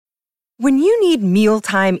When you need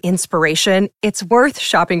mealtime inspiration, it's worth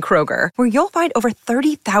shopping Kroger, where you'll find over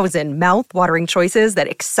 30,000 mouth-watering choices that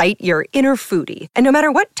excite your inner foodie. And no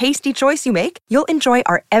matter what tasty choice you make, you'll enjoy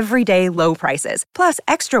our everyday low prices, plus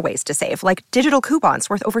extra ways to save, like digital coupons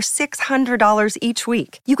worth over $600 each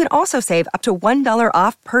week. You can also save up to $1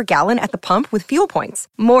 off per gallon at the pump with fuel points.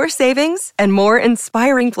 More savings and more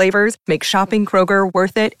inspiring flavors make shopping Kroger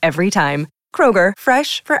worth it every time. Kroger,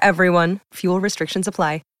 fresh for everyone. Fuel restrictions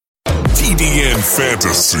apply. TDN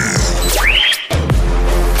Fantasy.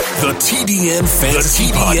 The TDN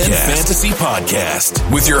Fantasy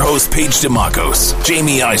Podcast with your hosts Paige DeMacos,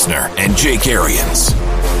 Jamie Eisner, and Jake Arians.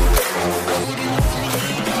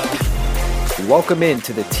 Welcome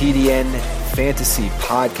into the TDN Fantasy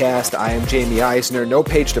Podcast. I am Jamie Eisner. No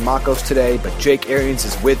Paige DeMacos today, but Jake Arians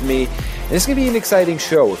is with me. And it's going to be an exciting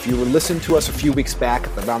show. If you were listening to us a few weeks back,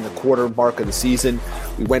 around the quarter mark of the season,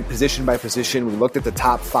 we went position by position. We looked at the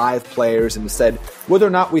top 5 players and said whether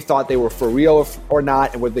or not we thought they were for real or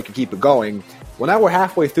not and whether they could keep it going. Well, now we're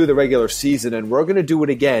halfway through the regular season, and we're going to do it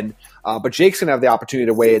again. But Jake's going to have the opportunity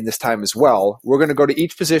to weigh in this time as well. We're going to go to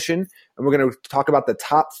each position, and we're going to talk about the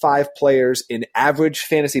top 5 players in average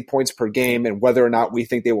fantasy points per game and whether or not we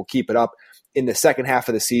think they will keep it up in the second half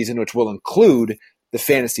of the season, which will include the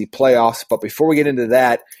fantasy playoffs. But before we get into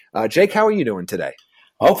that, Jake, how are you doing today?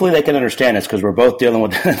 Hopefully they can understand us because we're both dealing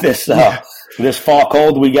with this fall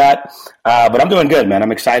cold we got. But I'm doing good, man.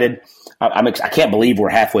 I'm excited. I can't believe we're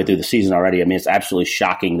halfway through the season already. I mean, it's absolutely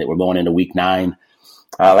shocking that we're going into week 9.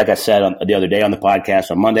 Like I said the other day on the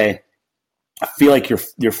podcast on Monday, I feel like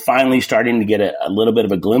you're finally starting to get a little bit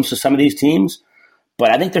of a glimpse of some of these teams. But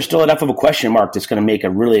I think there's still enough of a question mark that's going to make a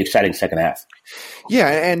really exciting second half. Yeah,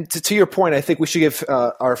 and to your point, I think we should give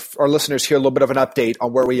our listeners here a little bit of an update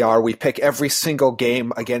on where we are. We pick every single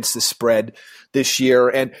game against the spread this year.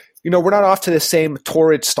 And, we're not off to the same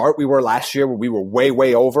torrid start we were last year where we were way,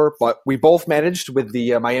 way over. But we both managed with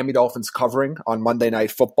the Miami Dolphins covering on Monday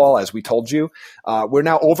Night Football, as we told you. We're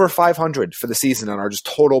now over 500 for the season on our just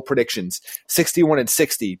total predictions,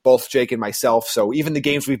 61-60, both Jake and myself. So even the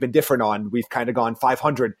games we've been different on, we've kind of gone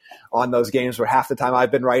 500 on those games where half the time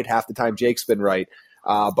I've been right, half the time Jake's been right.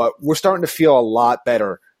 But we're starting to feel a lot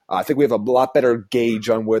better. I think we have a lot better gauge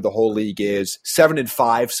on where the whole league is.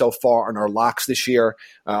 7-5 so far on our locks this year.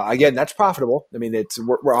 Again, that's profitable. I mean,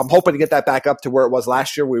 I'm hoping to get that back up to where it was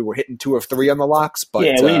last year. We were hitting 2 of 3 on the locks. But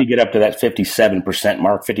yeah, we need to get up to that 57%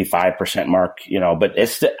 mark, 55% mark. But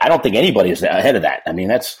I don't think anybody is ahead of that. I mean,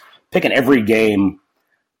 that's picking every game.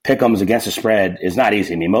 Pick'ems against the spread is not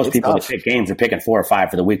easy. I mean, most people that pick games are picking 4 or 5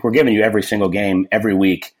 for the week. We're giving you every single game every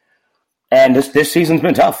week. And this season's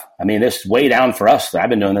been tough. I mean, this is way down for us. I've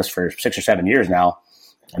been doing this for 6 or 7 years now,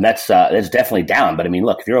 and that's definitely down. But, I mean,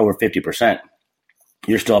 look, if you're over 50%,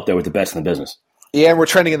 you're still up there with the best in the business. Yeah, and we're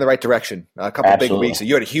trending in the right direction. A couple of big weeks.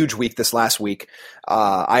 You had a huge week this last week.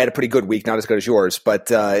 I had a pretty good week, not as good as yours, but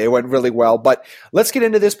it went really well. But let's get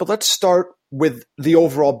into this, but let's start with the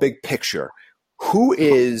overall big picture. Who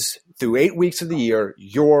is, through 8 weeks of the year,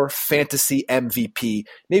 your fantasy MVP?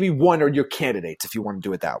 Maybe one or your candidates, if you want to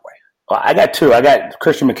do it that way. Well, I got 2. I got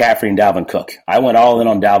Christian McCaffrey and Dalvin Cook. I went all in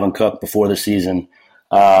on Dalvin Cook before the season.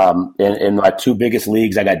 In my 2 biggest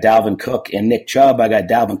leagues, I got Dalvin Cook and Nick Chubb. I got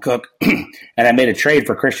Dalvin Cook, and I made a trade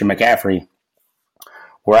for Christian McCaffrey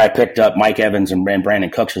where I picked up Mike Evans and Brandon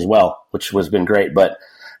Cooks as well, which has been great. But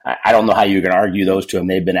I don't know how you can argue those 2, and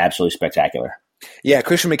they've been absolutely spectacular. Yeah,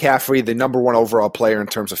 Christian McCaffrey, the number 1 overall player in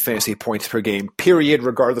terms of fantasy points per game, period,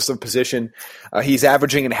 regardless of position. He's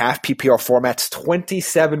averaging in half PPR formats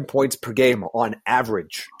 27 points per game on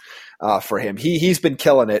average for him. He's been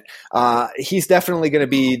killing it. He's definitely going to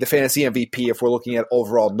be the fantasy MVP if we're looking at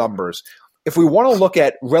overall numbers. If we want to look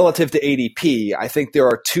at relative to ADP, I think there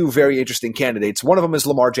are 2 very interesting candidates. One of them is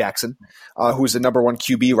Lamar Jackson, who's the number 1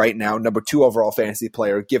 QB right now, number 2 overall fantasy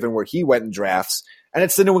player, given where he went in drafts. And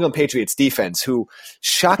it's the New England Patriots defense, who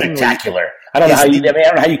shockingly spectacular. I don't know how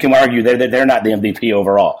you can argue they're not the MVP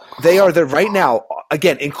overall. They are right now.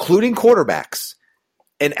 Again, including quarterbacks,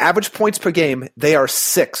 in average points per game, they are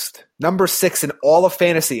 6th, number 6 in all of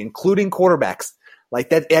fantasy, including quarterbacks. Like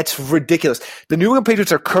that's ridiculous. The New England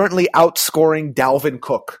Patriots are currently outscoring Dalvin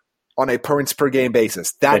Cook on a points per game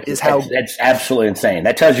basis. That's absolutely insane.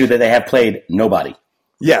 That tells you that they have played nobody.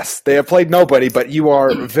 Yes, they have played nobody, but you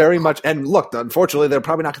are very much. And look, unfortunately, they're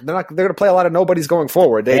probably not. They're going to play a lot of nobodies going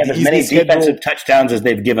forward. They have as many defensive touchdowns as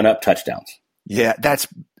they've given up touchdowns. Yeah,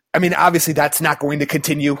 obviously, that's not going to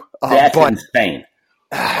continue. That's insane.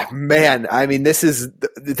 Man, I mean,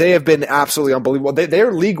 they have been absolutely unbelievable. They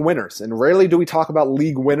are league winners, and rarely do we talk about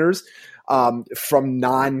league winners. from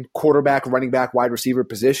non-quarterback, running back, wide receiver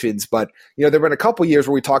positions. But, there have been a couple years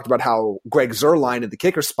where we talked about how Greg Zuerlein at the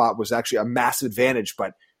kicker spot was actually a massive advantage,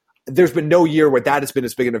 but there's been no year where that has been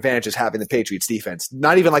as big an advantage as having the Patriots defense.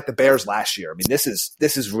 Not even like the Bears last year. I mean, this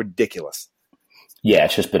is ridiculous. Yeah,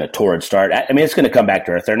 it's just been a torrid start. I mean, it's going to come back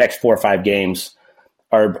to earth. Their next 4 or 5 games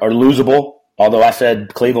are losable. Although I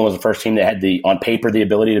said Cleveland was the first team that had on paper the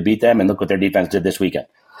ability to beat them, and look what their defense did this weekend.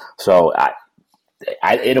 So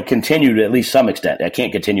it'll continue to at least some extent. It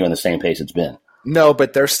can't continue on the same pace it's been. No,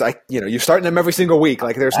 but there's you're starting them every single week.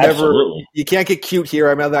 Like there's Absolutely. You can't get cute here.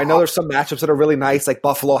 I mean, I know there's some matchups that are really nice. Like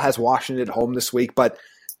Buffalo has Washington at home this week, but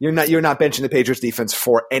you're not benching the Patriots defense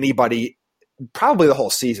for anybody probably the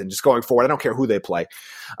whole season, just going forward. I don't care who they play.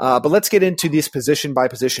 But let's get into this position by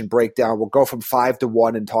position breakdown. We'll go from 5 to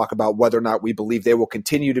 1 and talk about whether or not we believe they will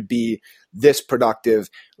continue to be this productive.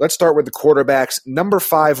 Let's start with the quarterbacks. Number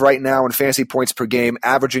 5 right now in fantasy points per game,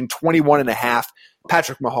 averaging 21.5.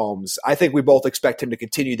 Patrick Mahomes. I think we both expect him to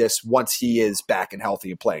continue this once he is back and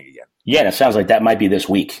healthy and playing again. Yeah, and it sounds like that might be this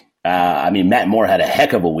week. Matt Moore had a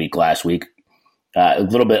heck of a week last week. A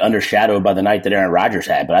little bit undershadowed by the night that Aaron Rodgers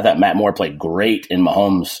had, but I thought Matt Moore played great in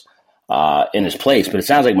Mahomes in his place. But it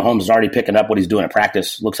sounds like Mahomes is already picking up what he's doing at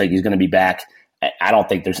practice. Looks like he's going to be back. I don't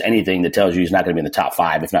think there's anything that tells you he's not going to be in the top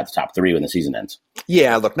 5, if not the top 3 when the season ends.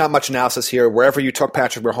 Yeah, look, not much analysis here. Wherever you took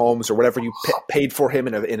Patrick Mahomes or whatever you paid for him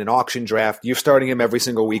in an auction draft, you're starting him every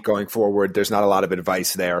single week going forward. There's not a lot of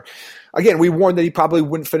advice there. Again, we warned that he probably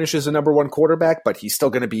wouldn't finish as the number 1 quarterback, but he's still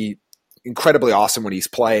going to be incredibly awesome when he's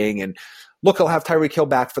playing. And look, he'll have Tyreek Hill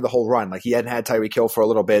back for the whole run. Like he hadn't had Tyreek Hill for a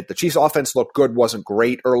little bit. The Chiefs' offense looked good, wasn't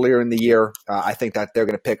great earlier in the year. I think that they're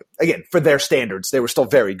going to pick, again, for their standards, they were still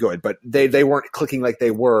very good, but they weren't clicking like they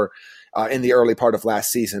were in the early part of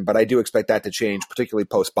last season. But I do expect that to change, particularly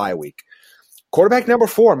post-bye week. Quarterback number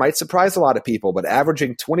 4 might surprise a lot of people, but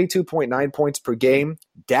averaging 22.9 points per game,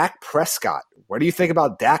 Dak Prescott. What do you think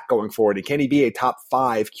about Dak going forward? And can he be a top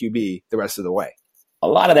 5 QB the rest of the way? A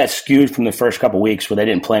lot of that skewed from the first couple weeks where they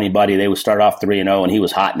didn't play anybody. They would start off 3-0, and he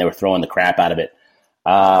was hot, and they were throwing the crap out of it.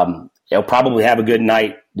 He'll probably have a good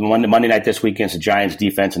night Monday night this week against the Giants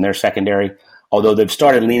defense and their secondary, although they've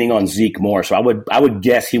started leaning on Zeke more. So I would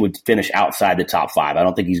guess he would finish outside the top 5. I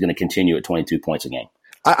don't think he's going to continue at 22 points a game.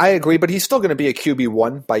 I agree, but he's still going to be a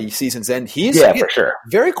QB1 by season's end. For sure.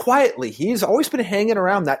 Very quietly, he's always been hanging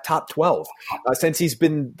around that top 12 since he's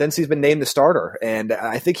been named the starter, and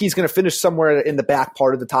I think he's going to finish somewhere in the back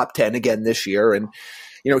part of the top 10 again this year. And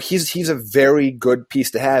he's a very good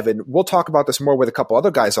piece to have, and we'll talk about this more with a couple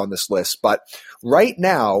other guys on this list. But right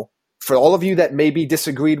now, for all of you that maybe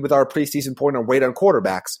disagreed with our preseason point on weight on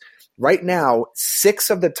quarterbacks, right now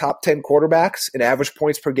 6 of the top 10 quarterbacks in average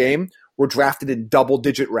points per game were drafted in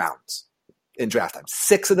double-digit rounds in draft time.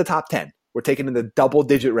 6 of the top 10 were taken in the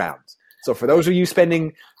double-digit rounds. So for those of you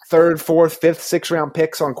spending 3rd, 4th, 5th, 6th round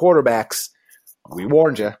picks on quarterbacks, we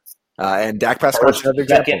warned you. And Dak Prescott's another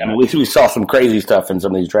example. I mean, we saw some crazy stuff in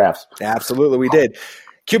some of these drafts. Absolutely, we did.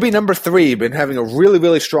 QB number 3, been having a really,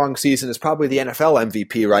 really strong season, is probably the NFL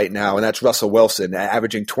MVP right now, and that's Russell Wilson,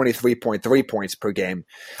 averaging 23.3 points per game.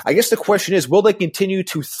 I guess the question is, will they continue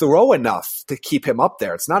to throw enough to keep him up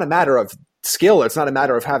there? It's not a matter of skill. It's not a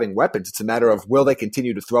matter of having weapons. It's a matter of will they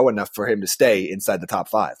continue to throw enough for him to stay inside the top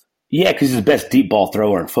 5? Yeah, because he's the best deep ball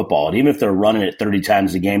thrower in football. And even if they're running it 30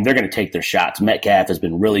 times a game, they're going to take their shots. Metcalf has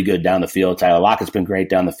been really good down the field. Tyler Lockett's been great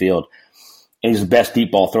down the field. And he's the best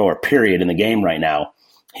deep ball thrower, period, in the game right now.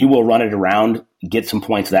 He will run it around, get some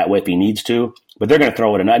points that way if he needs to, but they're going to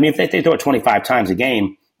throw it enough. I mean, if they throw it 25 times a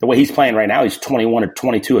game, the way he's playing right now, he's 21 or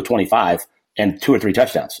 22 or 25 and 2 or 3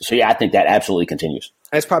 touchdowns. So, yeah, I think that absolutely continues.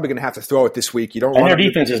 And it's probably going to have to throw it this week. And their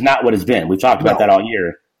defense is not what it's been. We've talked about that all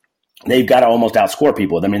year. They've got to almost outscore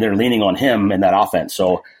people. I mean, they're leaning on him in that offense.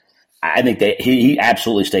 So I think he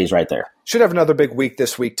absolutely stays right there. Should have another big week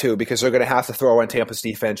this week, too, because they're going to have to throw on Tampa's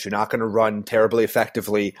defense. You're not going to run terribly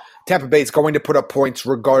effectively. Tampa Bay is going to put up points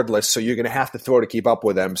regardless, so you're going to have to throw to keep up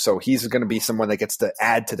with them. So he's going to be someone that gets to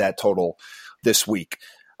add to that total this week.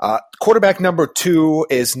 Quarterback number 2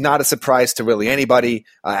 is not a surprise to really anybody,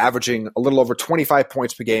 averaging a little over 25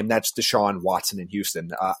 points per game. That's Deshaun Watson in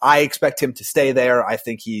Houston. I expect him to stay there. I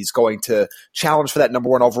think he's going to challenge for that number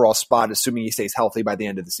 1 overall spot, assuming he stays healthy by the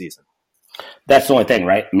end of the season. That's the only thing,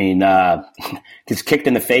 right? I mean, gets kicked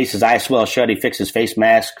in the face, his eyes swell shut, he fixes his face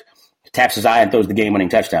mask, taps his eye and throws the game-winning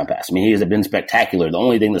touchdown pass. I mean, he has been spectacular. The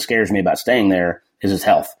only thing that scares me about staying there is his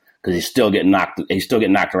health, because he's still getting knocked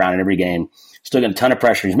around in every game, still getting a ton of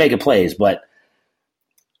pressure. He's making plays, but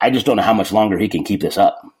I just don't know how much longer he can keep this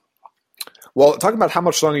up. Well, talking about how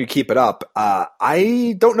much longer you keep it up,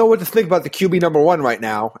 I don't know what to think about the QB number one right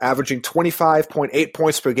now, averaging 25.8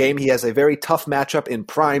 points per game. He has a very tough matchup in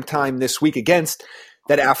prime time this week against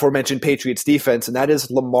that aforementioned Patriots defense, and that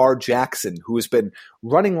is Lamar Jackson, who has been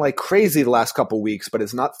running like crazy the last couple of weeks, but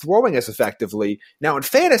is not throwing as effectively. Now, in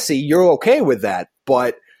fantasy, you're okay with that,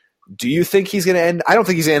 but do you think he's going to end? I don't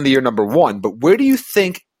think he's going to end the year number one, but where do you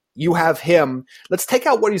think you have him? Let's take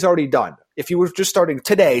out what he's already done. If you were just starting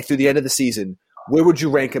today through the end of the season, where would you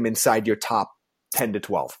rank him inside your top 10 to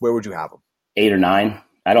 12? Where would you have him? 8 or 9.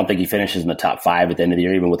 I don't think he finishes in the top 5 at the end of the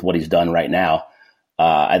year, even with what he's done right now.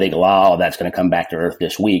 I think a lot of that's going to come back to earth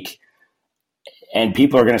this week. And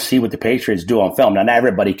people are going to see what the Patriots do on film. Now, not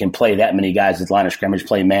everybody can play that many guys at the line of scrimmage,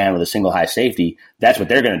 play man with a single high safety. That's what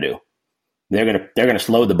they're going to do. They're going to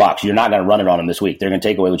slow the box. You're not going to run it on them this week. They're going to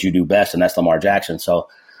take away what you do best, and that's Lamar Jackson. So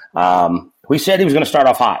we said he was going to start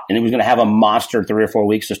off hot, and he was going to have a monster 3 or 4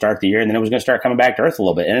 weeks to start the year, and then it was going to start coming back to earth a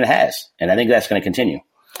little bit, and it has. And I think that's going to continue.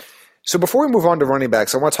 So before we move on to running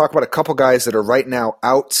backs, I want to talk about a couple guys that are right now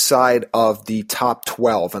outside of the top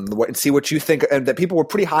 12 and see what you think, and that people were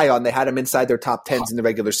pretty high on. They had them inside their top 10s in the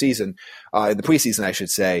regular season, in the preseason, I should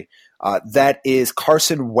say. That is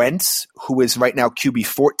Carson Wentz, who is right now QB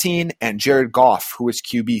 14, and Jared Goff, who is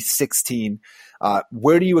QB 16.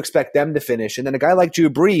 Where do you expect them to finish? And then a guy like Drew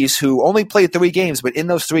Brees, who only played 3 games, but in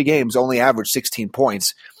those 3 games only averaged 16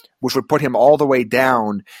 points, which would put him all the way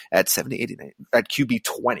down at 70, 89, at QB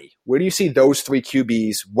 20. Where do you see those 3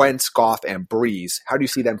 QBs, Wentz, Goff, and Brees? How do you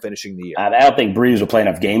see them finishing the year? I don't think Brees will play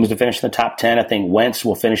enough games to finish in the top 10. I think Wentz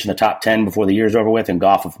will finish in the top 10 before the year's over with, and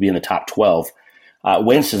Goff will be in the top 12.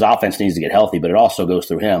 Wentz's offense needs to get healthy, but it also goes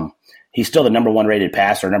through him. He's still the number 1 rated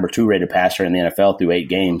passer, number 2 rated passer in the NFL through 8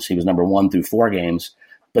 games. He was number 1 through 4 games,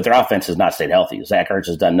 but their offense has not stayed healthy. Zach Ertz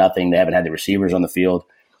has done nothing. They haven't had the receivers on the field.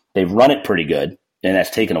 They've run it pretty good, and that's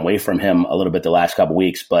taken away from him a little bit the last couple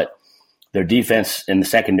weeks, but their defense in the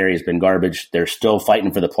secondary has been garbage. They're still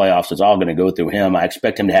fighting for the playoffs. It's all going to go through him. I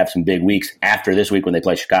expect him to have some big weeks after this week when they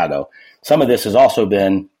play Chicago. Some of this has also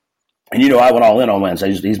been, and I went all in on Wentz.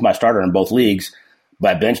 He's my starter in both leagues.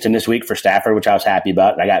 But I benched him this week for Stafford, which I was happy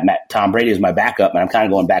about. I got Tom Brady as my backup, and I'm kind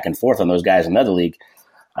of going back and forth on those guys in another league.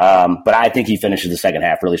 But I think he finishes the second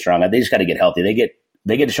half really strong. They just got to get healthy. They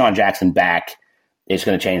get Deshaun Jackson back. It's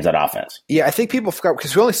going to change that offense. Yeah, I think people forgot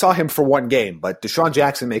because we only saw him for 1 game, but Deshaun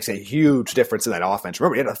Jackson makes a huge difference in that offense.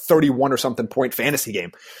 Remember, he had a 31 or something point fantasy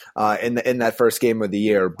game in that first game of the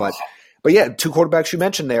year. But yeah, 2 quarterbacks you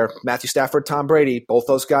mentioned there, Matthew Stafford, Tom Brady, both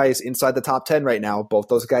those guys inside the top 10 right now, both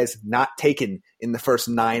those guys not taken in the first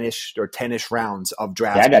 9-ish or 10-ish rounds of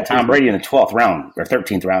drafts. Yeah, I got Tom Brady in the 12th round or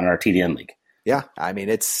 13th round in our TDN league. Yeah, I mean,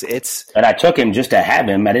 it's. And I took him just to have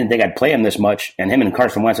him. I didn't think I'd play him this much. And him and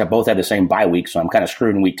Carson Wentz, I both had the same bye week, so I'm kind of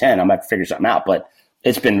screwed in week 10. I'm going to have to figure something out. But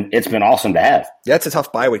it's been awesome to have. Yeah, it's a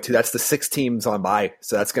tough bye week, too. That's the 6 teams on bye.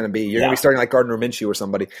 So that's going to be – you're going to be starting like Gardner Minshew or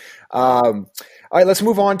somebody. All right, let's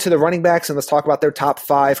move on to the running backs, and let's talk about their top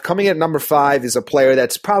 5. Coming in at number 5 is a player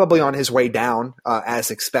that's probably on his way down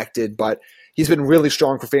as expected, but he's been really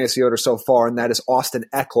strong for fantasy owners so far, and that is Austin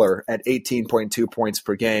Eckler at 18.2 points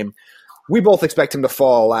per game. We both expect him to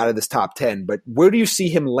fall out of this top 10, but where do you see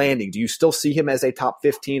him landing? Do you still see him as a top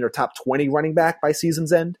 15 or top 20 running back by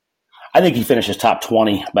season's end? I think he finishes top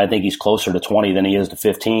 20, but I think he's closer to 20 than he is to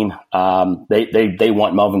 15. They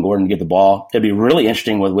want Melvin Gordon to get the ball. It'd be really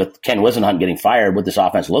interesting with Ken Whisenhunt getting fired what this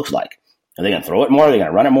offense looks like. Are they going to throw it more? Are they going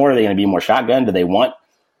to run it more? Are they going to be more shotgun? Do they want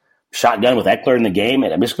shotgun with Eckler in the game?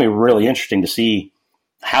 And it's going to be really interesting to see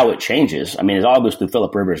how it changes. I mean, it all goes through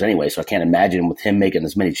Phillip Rivers anyway, so I can't imagine with him making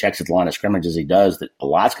as many checks at the line of scrimmage as he does that a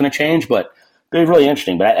lot's going to change, but it'll be really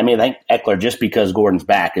interesting. But I think Eckler, just because Gordon's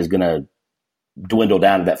back, is going to dwindle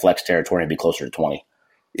down to that flex territory and be closer to 20.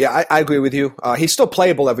 Yeah, I agree with you. He's still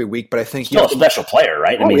playable every week, but I think still a special player,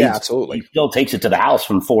 right? I mean, yeah, absolutely. He still takes it to the house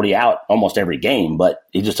from 40 out almost every game, but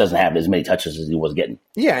he just doesn't have as many touches as he was getting.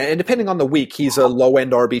 Yeah, and depending on the week, he's a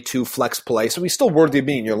low-end RB2 flex play, so he's still worthy of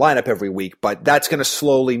being in your lineup every week, but that's going to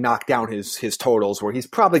slowly knock down his totals, where he's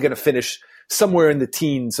probably going to finish somewhere in the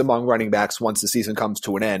teens among running backs once the season comes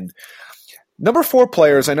to an end. Number 4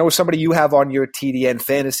 players, I know somebody you have on your TDN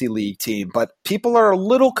Fantasy League team, but people are a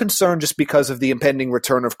little concerned just because of the impending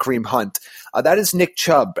return of Kareem Hunt. That is Nick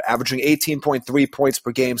Chubb, averaging 18.3 points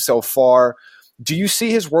per game so far. Do you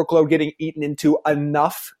see his workload getting eaten into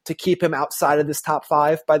enough to keep him outside of this top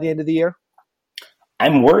 5 by the end of the year?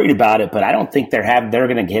 I'm worried about it, but I don't think they're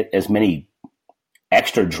going to get as many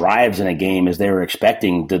extra drives in a game as they were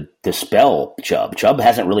expecting to dispel Chubb. Chubb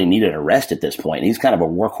hasn't really needed a rest at this point. He's kind of a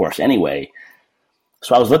workhorse anyway.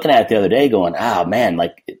 So I was looking at it the other day going, man,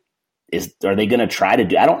 like, are they going to try to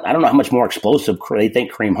do – I don't know how much more explosive they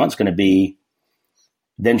think Kareem Hunt's going to be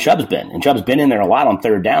than Chubb's been. And Chubb's been in there a lot on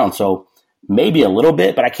third down, so maybe a little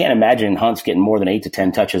bit, but I can't imagine Hunt's getting more than 8 to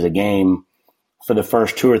 10 touches a game for the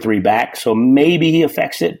first 2 or 3 back. So maybe he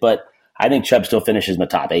affects it, but I think Chubb still finishes in the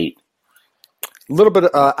top 8. A little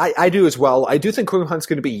bit. I do as well. I do think Kareem Hunt's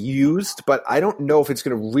going to be used, but I don't know if it's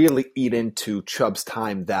going to really eat into Chubb's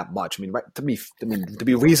time that much. I mean, right, to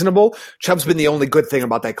be reasonable, Chubb's been the only good thing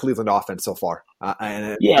about that Cleveland offense so far.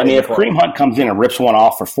 If Kareem Hunt comes in and rips one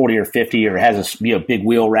off for 40 or 50 or has a big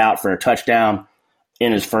wheel route for a touchdown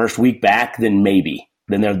in his first week back, then maybe.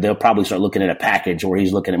 Then they'll probably start looking at a package where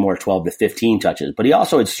he's looking at more 12 to 15 touches. But he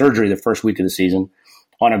also had surgery the first week of the season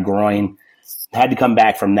on a groin. Had to come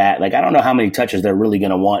back from that. Like, I don't know how many touches they're really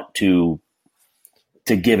going to want to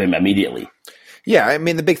give him immediately. Yeah, I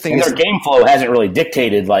mean, the big thing is their game flow hasn't really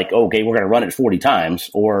dictated, like, okay, we're going to run it 40 times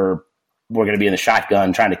or we're going to be in the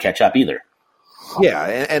shotgun trying to catch up either. Yeah,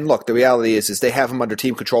 and look, the reality is they have him under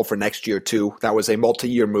team control for next year too. That was a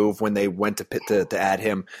multi-year move when they went to add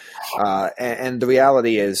him. And the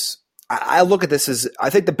reality is, I look at this as, I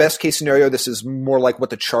think the best case scenario, this is more like what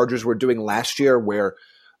the Chargers were doing last year, where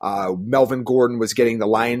Melvin Gordon was getting the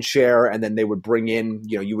lion's share, and then they would bring in,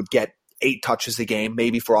 you would get 8 touches a game,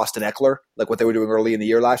 maybe for Austin Eckler, like what they were doing early in the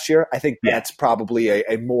year last year. I think that's probably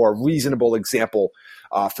a more reasonable example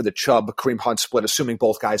for the Chubb-Kareem Hunt split, assuming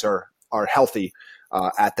both guys are healthy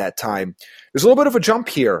at that time. There's a little bit of a jump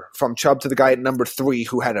here from Chubb to the guy at number 3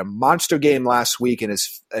 who had a monster game last week, and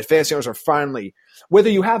his fantasy owners are finally, whether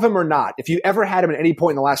you have him or not, if you ever had him at any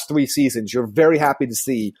point in the last 3 seasons, you're very happy to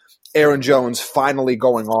see Aaron Jones finally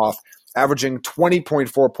going off, averaging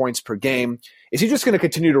 20.4 points per game. Is he just going to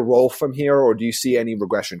continue to roll from here, or do you see any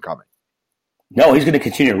regression coming? No, he's going to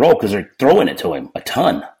continue to roll because they're throwing it to him a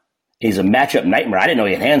ton. He's a matchup nightmare. I didn't know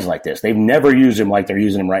he had hands like this. They've never used him like they're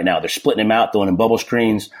using him right now. They're splitting him out, throwing him bubble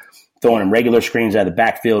screens, throwing him regular screens out of the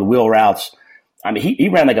backfield, wheel routes. I mean, he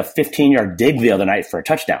ran like a 15-yard dig the other night for a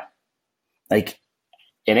touchdown.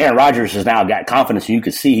 And Aaron Rodgers has now got confidence, and you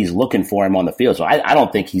could see he's looking for him on the field. So I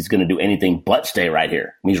don't think he's going to do anything but stay right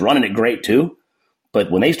here. I mean, he's running it great too, but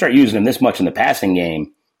when they start using him this much in the passing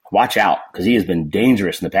game, watch out, because he has been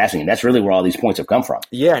dangerous in the passing game. That's really where all these points have come from.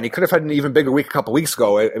 Yeah, and he could have had an even bigger week a couple weeks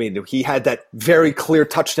ago. I mean, he had that very clear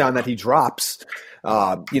touchdown that he drops,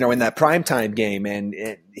 in that primetime game, and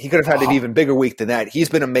he could have had an even bigger week than that. He's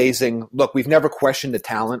been amazing. Look, we've never questioned the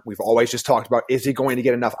talent. We've always just talked about, is he going to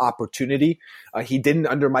get enough opportunity? He didn't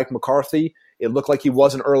under Mike McCarthy. It looked like he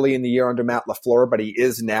wasn't early in the year under Matt LaFleur, but he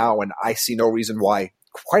is now, and I see no reason why.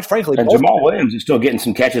 Quite frankly, and Jamal Williams is still getting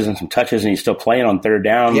some catches and some touches, and he's still playing on third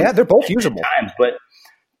down. Yeah, they're both usable. Times,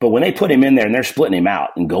 but when they put him in there and they're splitting him out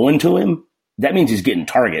and going to him, that means he's getting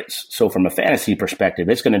targets. So from a fantasy perspective,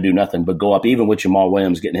 it's going to do nothing but go up, even with Jamal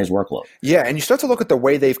Williams getting his workload. Yeah, and you start to look at the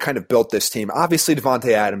way they've kind of built this team. Obviously,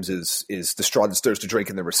 Devontae Adams is the straw that stirs the drink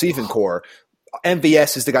in the receiving core.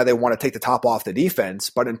 MVS is the guy they want to take the top off the defense.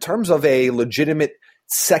 But in terms of a legitimate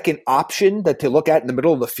second option that to look at in the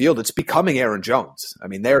middle of the field, it's becoming Aaron Jones. I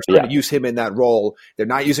mean, they're starting to use him in that role. They're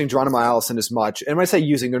not using Geronimo Allison as much. And when I say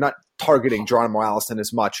using, they're not targeting Geronimo Allison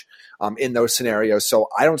as much in those scenarios. So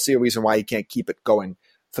I don't see a reason why he can't keep it going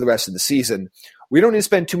for the rest of the season. We don't need to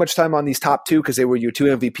spend too much time on these top 2 because they were your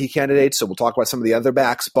 2 MVP candidates, so we'll talk about some of the other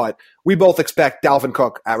backs. But we both expect Dalvin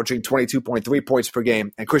Cook averaging 22.3 points per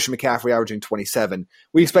game and Christian McCaffrey averaging 27.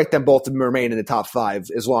 We expect them both to remain in the top 5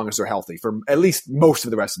 as long as they're healthy for at least most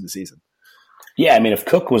of the rest of the season. Yeah, I mean, if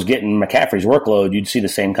Cook was getting McCaffrey's workload, you'd see the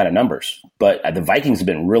same kind of numbers. But the Vikings have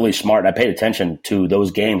been really smart. I paid attention to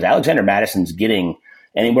those games. Alexander Madison's getting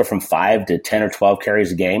anywhere from 5 to 10 or 12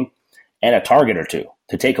 carries a game and a target or 2.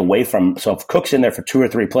 To take away from, so if Cook's in there for 2 or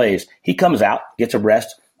 3 plays, he comes out, gets a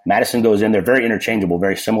rest. Madison goes in. They're very interchangeable,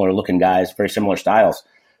 very similar looking guys, very similar styles.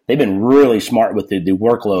 They've been really smart with the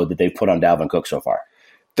workload that they've put on Dalvin Cook so far.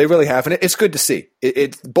 They really have, and it's good to see.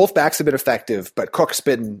 Both backs have been effective, but Cook's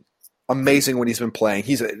been amazing when he's been playing.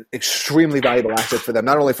 He's an extremely valuable asset for them,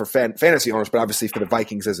 not only for fantasy owners, but obviously for the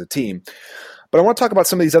Vikings as a team. But I want to talk about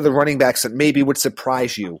some of these other running backs that maybe would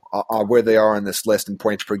surprise you where they are on this list in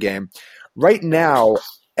points per game. Right now,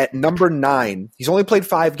 at number 9, he's only played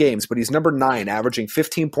 5 games, but he's number 9, averaging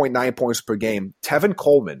 15.9 points per game. Tevin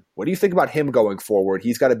Coleman, what do you think about him going forward?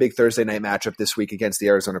 He's got a big Thursday night matchup this week against the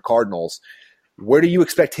Arizona Cardinals. Where do you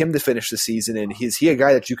expect him to finish the season, and is he a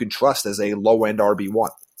guy that you can trust as a low-end RB1?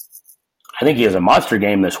 I think he has a monster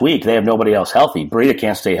game this week. They have nobody else healthy. Breida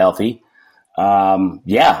can't stay healthy.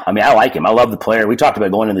 Yeah, I mean, I like him. I love the player. We talked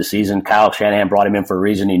about going into the season. Kyle Shanahan brought him in for a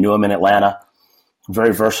reason. He knew him in Atlanta.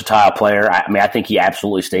 Very versatile player. I mean, I think he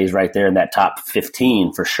absolutely stays right there in that top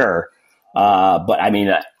 15 for sure. But I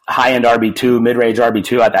mean, high-end RB2, mid-range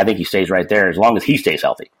RB2, I think he stays right there as long as he stays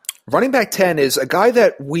healthy. Running back 10 is a guy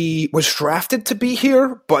that was drafted to be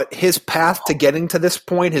here, but his path to getting to this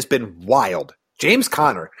point has been wild. James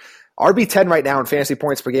Conner, RB10 right now in fantasy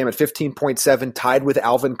points per game at 15.7, tied with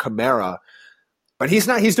Alvin Kamara. But he's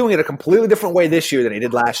doing it a completely different way this year than he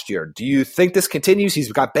did last year. Do you think this continues?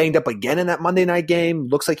 He's got banged up again in that Monday night game.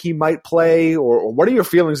 Looks like he might play. Or what are your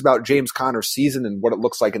feelings about James Conner's season and what it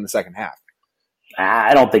looks like in the second half?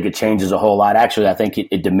 I don't think it changes a whole lot. Actually, I think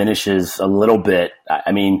it diminishes a little bit.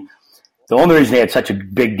 I mean, the only reason they had such a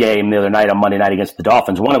big game the other night on Monday night against the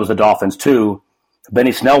Dolphins, one, it was the Dolphins. Two,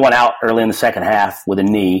 Benny Snell went out early in the second half with a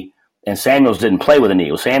knee, and Samuels didn't play with a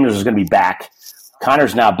knee. Well, Samuels is going to be back.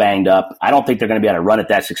 Connor's now banged up. I don't think they're going to be able to run it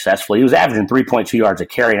that successfully. He was averaging 3.2 yards a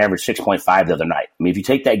carry and averaged 6.5 the other night. I mean, if you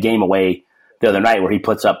take that game away the other night where he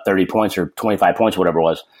puts up 30 points or 25 points, whatever it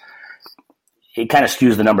was, it kind of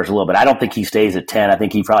skews the numbers a little bit. I don't think he stays at 10. I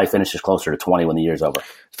think he probably finishes closer to 20 when the year's over.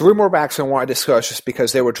 Three more backs I want to discuss just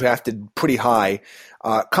because they were drafted pretty high.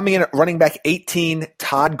 Coming in at running back 18,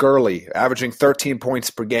 Todd Gurley, averaging 13 points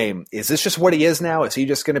per game. Is this just what he is now? Is he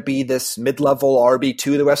just going to be this mid-level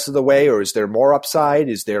RB2 the rest of the way, or is there more upside?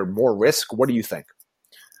 Is there more risk? What do you think?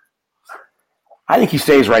 I think he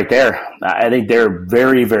stays right there. I think they're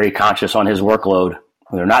very, very conscious on his workload.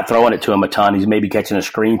 They're not throwing it to him a ton. He's maybe catching a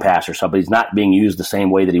screen pass or something. He's not being used the same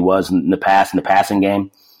way that he was in the past in the passing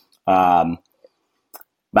game.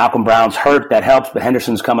 Malcolm Brown's hurt. That helps, but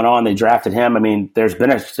Henderson's coming on. They drafted him. I mean, there's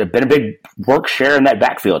been a big work share in that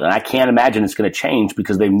backfield, and I can't imagine it's going to change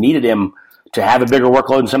because they've needed him to have a bigger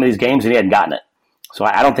workload in some of these games, and he hadn't gotten it. So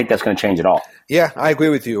I don't think that's going to change at all. Yeah, I agree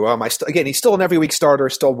with you. Again, he's still an every week starter,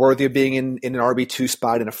 still worthy of being in an RB2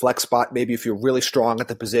 spot, in a flex spot, maybe if you're really strong at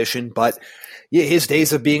the position. But yeah, his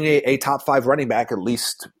days of being a top 5 running back, at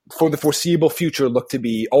least for the foreseeable future, look to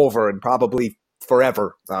be over and probably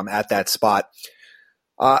forever at that spot.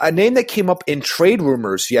 A name that came up in trade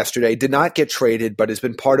rumors yesterday, did not get traded, but has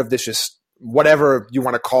been part of this, just whatever you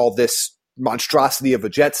want to call this monstrosity of a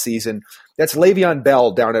Jets season. That's Le'Veon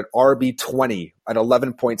Bell down at RB20 at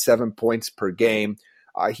 11.7 points per game.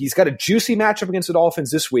 He's got a juicy matchup against the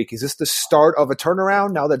Dolphins this week. Is this the start of a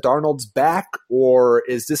turnaround now that Darnold's back, or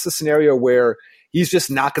is this a scenario where he's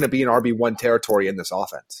just not going to be in RB1 territory in this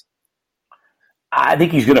offense? I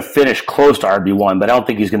think he's going to finish close to RB1, but I don't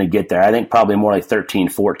think he's going to get there. I think probably more like 13,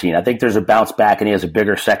 14. I think there's a bounce back, and he has a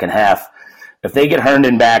bigger second half. If they get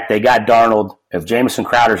Herndon back, they got Darnold. If Jamison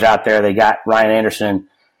Crowder's out there, they got Ryan Anderson.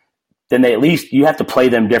 Then they at least, you have to play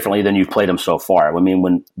them differently than you've played them so far. I mean,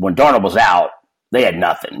 when Darnold was out, they had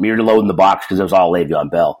nothing. You're loading the box because it was all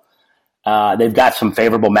Le'Veon Bell. They've got some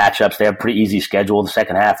favorable matchups. They have a pretty easy schedule the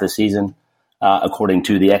second half of the season, according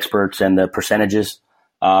to the experts and the percentages.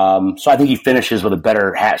 So I think he finishes with a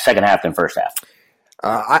better second half than first half.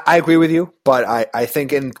 I agree with you, but I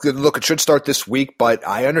think, and look, it should start this week, but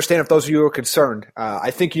I understand if those of you are concerned.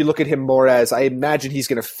 I think you look at him more as, I imagine he's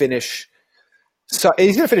going to finish. So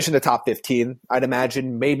he's going to finish in the top 15. I'd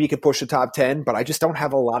imagine maybe he could push the top 10, but I just don't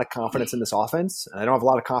have a lot of confidence in this offense. And I don't have a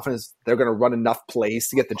lot of confidence they're going to run enough plays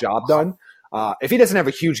to get the job done. If he doesn't have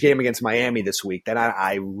a huge game against Miami this week, then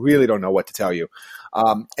I really don't know what to tell you.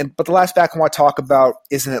 But the last back I want to talk about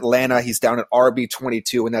is in Atlanta. He's down at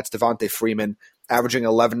RB22, and that's Devontae Freeman, averaging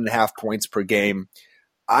 11.5 points per game.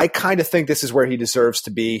 I kind of think this is where he deserves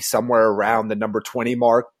to be, somewhere around the number 20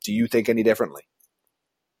 mark. Do you think any differently?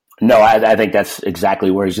 No, I think that's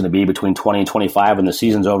exactly where he's going to be, between 20 and 25 when the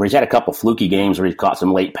season's over. He's had a couple fluky games where he's caught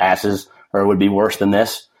some late passes, or it would be worse than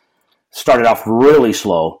this. Started off really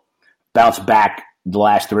slow, bounced back the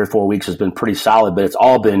last 3 or 4 weeks has been pretty solid, but it's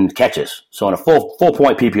all been catches. So in a full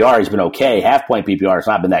point PPR, he's been okay. Half point PPR, it's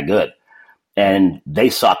not been that good. And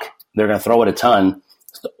they suck. They're going to throw it a ton.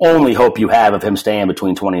 It's the only hope you have of him staying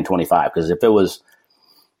between 20 and 25, because if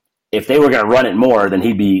they were going to run it more, then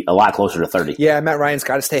he'd be a lot closer to 30. Yeah, Matt Ryan's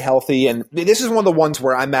got to stay healthy. And this is one of the ones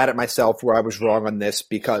where I'm mad at myself where I was wrong on this,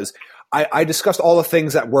 because I discussed all the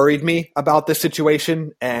things that worried me about this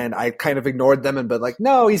situation, and I kind of ignored them and been like,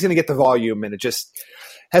 no, he's going to get the volume. And it just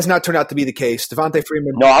has not turned out to be the case. Devontae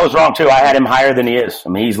Freeman. No, I was wrong too. I had him higher than he is. I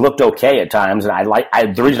mean, he's looked okay at times.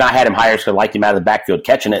 And the reason I had him higher is because I liked him out of the backfield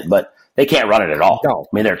catching it, but they can't run it at all. No.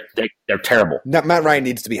 I mean, they're terrible. Matt Ryan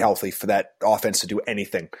needs to be healthy for that offense to do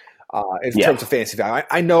anything. In terms of fantasy value.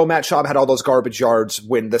 I know Matt Schaub had all those garbage yards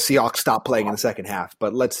when the Seahawks stopped playing in the second half,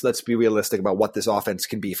 but let's be realistic about what this offense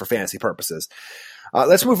can be for fantasy purposes.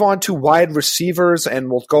 Let's move on to wide receivers, and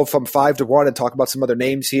we'll go from 5 to 1 and talk about some other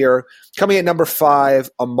names here. Coming at number 5,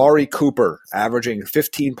 Amari Cooper, averaging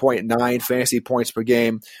 15.9 fantasy points per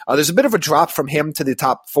game. There's a bit of a drop from him to the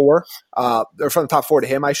top 4, or from the top 4 to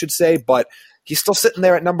him, I should say, but he's still sitting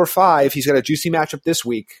there at number 5. He's got a juicy matchup this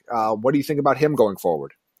week. What do you think about him going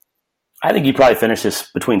forward? I think he probably finishes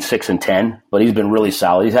between 6 and 10, but he's been really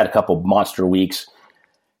solid. He's had a couple monster weeks.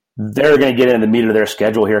 They're going to get into the meat of their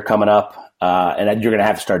schedule here coming up, and you're going to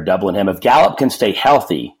have to start doubling him. If Gallup can stay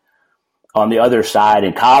healthy on the other side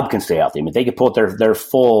and Cobb can stay healthy, I mean, they can put their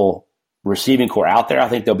full receiving core out there, I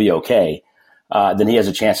think they'll be okay. Then he has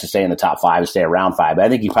a chance to stay in the top 5 and stay around 5. But I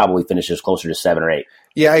think he probably finishes closer to 7 or 8.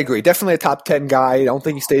 Yeah, I agree. Definitely a top 10 guy. I don't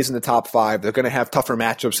think he stays in the top 5. They're going to have tougher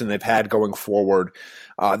matchups than they've had going forward.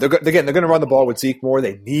 They're going to run the ball with Zeke more.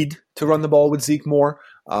 They need to run the ball with Zeke more,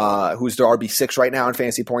 who's the RB6 right now in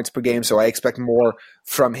fantasy points per game. So I expect more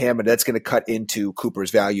from him, and that's going to cut into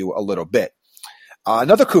Cooper's value a little bit.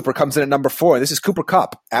 Another Cooper comes in at number 4, and this is Cooper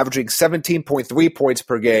Kupp, averaging 17.3 points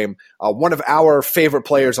per game. One of our favorite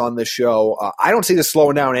players on this show. I don't see this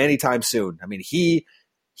slowing down anytime soon. I mean, he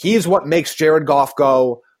is what makes Jared Goff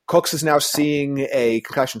go. Cooks is now seeing a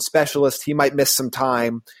concussion specialist. He might miss some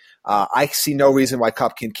time. I see no reason why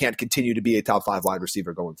Kupp can't continue to be a top 5 wide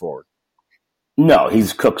receiver going forward. No,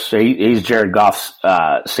 he's Cooks. He's Jared Goff's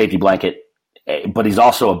safety blanket, but he's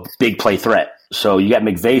also a big play threat. So you got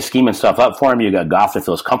McVay scheming stuff up for him. You got Goff that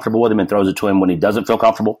feels comfortable with him and throws it to him when he doesn't feel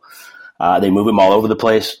comfortable. They move him all over the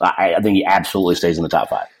place. I think he absolutely stays in the top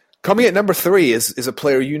 5. Coming at number 3 is a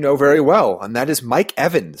player you know very well, and that is Mike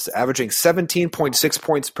Evans, averaging 17.6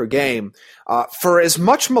 points per game. For as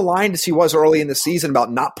much maligned as he was early in the season about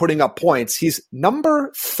not putting up points, he's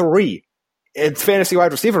number 3 in fantasy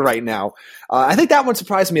wide receiver right now. I think that one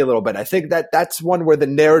surprised me a little bit. I think that's one where the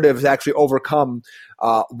narrative has actually overcome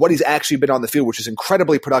what he's actually been on the field, which is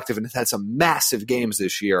incredibly productive and has had some massive games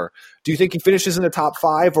this year. Do you think he finishes in the top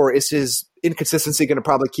 5, or is his inconsistency going to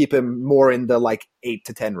probably keep him more in the 8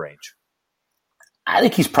 to 10 range? I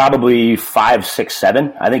think he's probably 5, 6,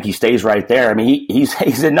 7. I think he stays right there. I mean,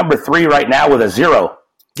 he's at number 3 right now with a 0.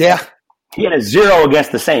 Yeah. He had a 0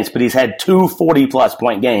 against the Saints, but he's had 2 40-plus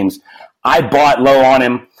point games. I bought low on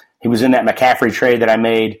him. He was in that McCaffrey trade that I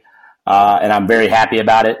made, and I'm very happy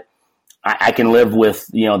about it. I can live with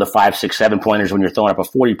the 5, 6, 7 pointers when you're throwing up a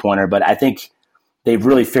 40-pointer, but I think they've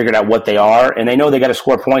really figured out what they are, and they know they got to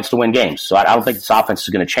score points to win games. So I don't think this offense is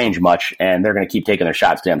going to change much, and they're going to keep taking their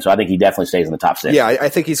shots to him. So I think he definitely stays in the top 6. Yeah, I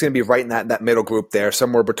think he's going to be right in that middle group there,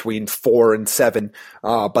 somewhere between 4 and 7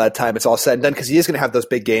 by the time it's all said and done, because he is going to have those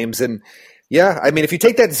big games. And yeah, I mean, if you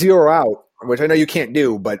take that 0 out, which I know you can't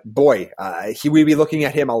do, but boy, we'd be looking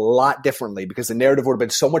at him a lot differently, because the narrative would have been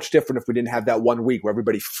so much different if we didn't have that 1 week where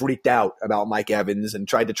everybody freaked out about Mike Evans and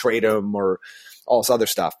tried to trade him or all this other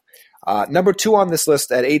stuff. Number 2 on this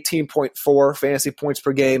list at 18.4 fantasy points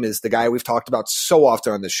per game is the guy we've talked about so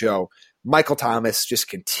often on the show. Michael Thomas just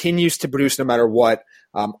continues to produce no matter what.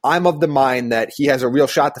 I'm of the mind that he has a real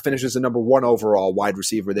shot to finish as the number 1 overall wide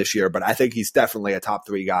receiver this year, but I think he's definitely a top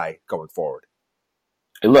 3 guy going forward.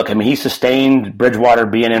 Look, I mean, he sustained Bridgewater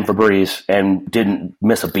being in for Breeze and didn't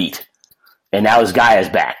miss a beat. And now his guy is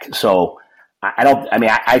back. So I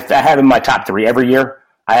have him in my top 3 every year.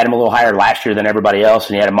 I had him a little higher last year than everybody else,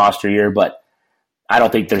 and he had a monster year, but I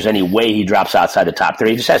don't think there's any way he drops outside the top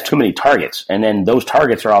 3. He just has too many targets. And then those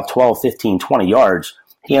targets are all 12, 15, 20 yards.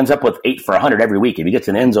 He ends up with 8 for 100 every week. If he gets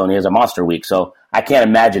in the end zone, he has a monster week. So I can't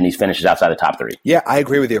imagine he finishes outside the top 3. Yeah, I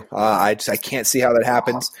agree with you. I can't see how that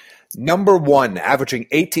happens. Number 1, averaging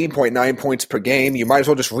 18.9 points per game. You might as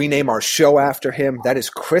well just rename our show after him. That is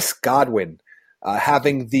Chris Godwin.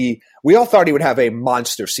 We all thought he would have a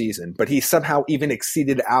monster season, but he somehow even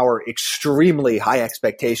exceeded our extremely high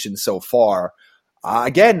expectations so far.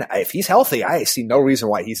 Again, if he's healthy, I see no reason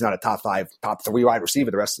why he's not a top 5, top 3 wide receiver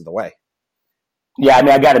the rest of the way. Yeah, I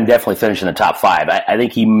mean, I got him definitely finishing the top 5. I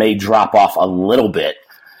think he may drop off a little bit.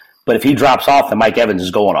 But if he drops off, then Mike Evans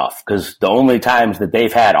is going off, because the only times that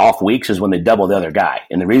they've had off weeks is when they double the other guy.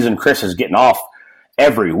 And the reason Chris is getting off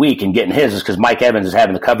every week and getting his is because Mike Evans is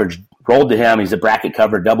having the coverage rolled to him. He's a bracket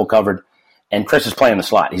covered, double covered, and Chris is playing the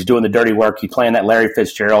slot. He's doing the dirty work. He's playing that Larry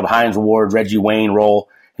Fitzgerald, Hines Ward, Reggie Wayne role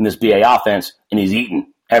in this BA offense, and he's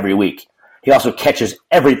eating every week. He also catches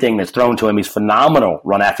everything that's thrown to him. He's phenomenal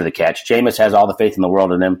run after the catch. Jameis has all the faith in the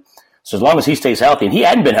world in him. So as long as he stays healthy, and he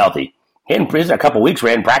hadn't been healthy, he hadn't a couple of weeks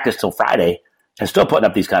where he hadn't practiced till Friday and still putting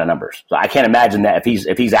up these kind of numbers. So I can't imagine that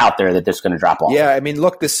if he's out there that this is going to drop off. Yeah, I mean,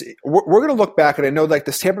 look, we're going to look back, and I know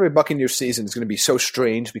this Tampa Bay Buccaneers season is going to be so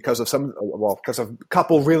strange because of a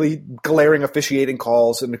couple really glaring officiating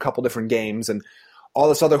calls in a couple different games and all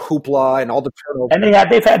this other hoopla and all the turnovers. And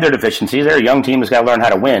they've had their deficiencies. They're a young team that's got to learn how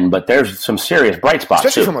to win, but there's some serious bright spots,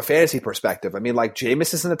 especially too. From a fantasy perspective. I mean,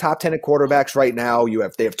 Jameis is in the top 10 at quarterbacks right now.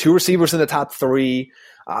 They have 2 receivers in the top 3.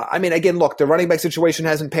 I mean, again, look, the running back situation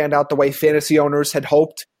hasn't panned out the way fantasy owners had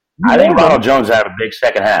hoped. I think Ronald Jones had a big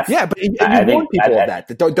second half. Yeah, but you warn people of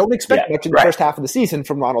that. Don't expect much in the first half of the season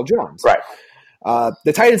from Ronald Jones. Right.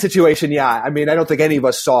 The tight end situation, I mean, I don't think any of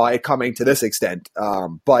us saw it coming to this extent.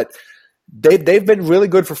 But they've been really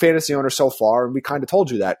good for fantasy owners so far, and we kind of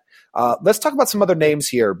told you that. Let's talk about some other names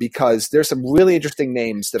here because there's some really interesting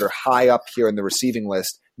names that are high up here in the receiving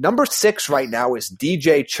list. Number 6 right now is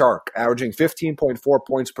DJ Chark, averaging 15.4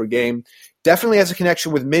 points per game. Definitely has a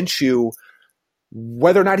connection with Minshew.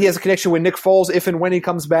 Whether or not he has a connection with Nick Foles, if and when he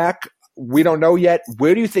comes back, we don't know yet.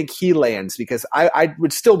 Where do you think he lands? Because I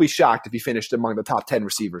would still be shocked if he finished among the top 10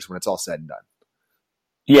 receivers when it's all said and done.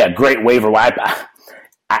 Yeah, great waiver wire.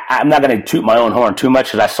 I'm not going to toot my own horn too much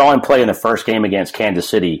because I saw him play in the first game against Kansas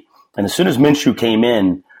City. And as soon as Minshew came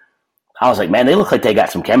in, I was like, man, they look like they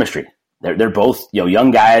got some chemistry. They're both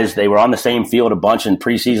young guys. They were on the same field a bunch in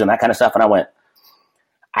preseason, that kind of stuff. And I went,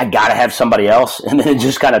 I got to have somebody else. And then it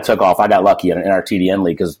just kind of took off. I got lucky in our TDN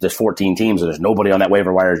league because there's 14 teams and there's nobody on that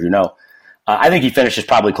waiver wire, as you know. I think he finishes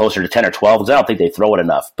probably closer to 10 or 12 because I don't think they throw it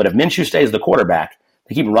enough. But if Minshew stays the quarterback,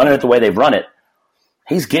 they keep running it the way they've run it,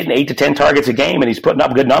 he's getting 8 to 10 targets a game, and he's putting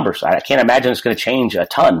up good numbers. I can't imagine it's going to change a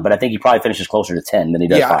ton, but I think he probably finishes closer to 10 than he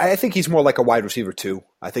does 5. I think he's more like a wide receiver, too.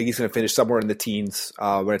 I think he's going to finish somewhere in the teens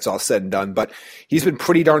when it's all said and done. But he's been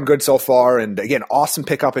pretty darn good so far, and again, awesome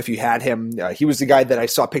pickup if you had him. He was the guy that I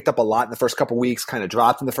saw picked up a lot in the first couple weeks, kind of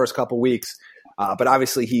dropped in the first couple weeks. But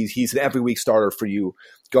obviously, he's an every-week starter for you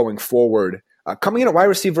going forward. Coming in at wide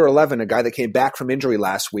receiver 11, a guy that came back from injury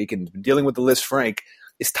last week and dealing with the Liz Frank,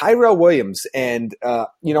 is Tyrell Williams. And,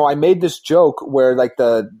 I made this joke where like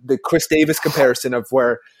the Chris Davis comparison of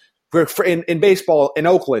where in baseball in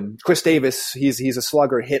Oakland, Chris Davis, he's a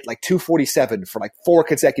slugger, hit like 247 for like 4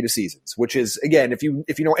 consecutive seasons, which is, again, if you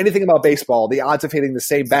know anything about baseball, the odds of hitting the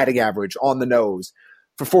same batting average on the nose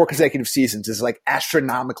for 4 consecutive seasons is like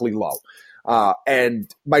astronomically low.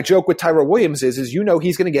 And my joke with Tyrell Williams is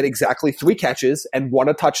he's going to get exactly 3 catches and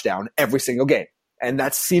 1 touchdown every single game. And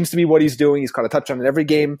that seems to be what he's doing. He's caught a touchdown in every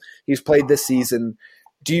game he's played this season.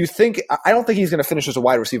 Do you think – I don't think he's going to finish as a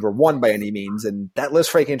wide receiver 1 by any means, and that Liz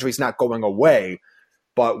Frank injury is not going away.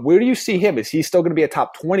 But where do you see him? Is he still going to be a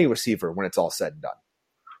top 20 receiver when it's all said and done?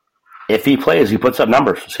 If he plays, he puts up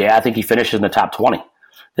numbers. So, I think he finishes in the top 20.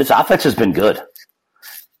 This offense has been good.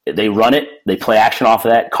 They run it. They play action off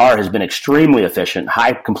of that. Carr has been extremely efficient,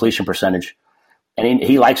 high completion percentage. And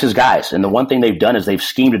he likes his guys. And the one thing they've done is they've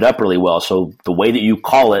schemed it up really well. So the way that you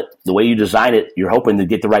call it, the way you design it, you're hoping to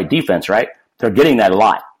get the right defense, right? They're getting that a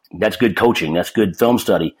lot. That's good coaching. That's good film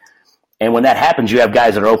study. And when that happens, you have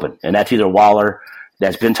guys that are open. And that's either Waller,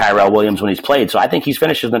 that's been Tyrell Williams when he's played. So I think he's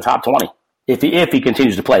finishes in the top 20 if he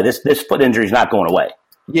continues to play. This foot injury is not going away.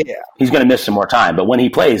 Yeah. He's going to miss some more time. But when he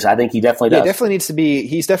plays, I think he definitely does. Yeah, definitely needs to be –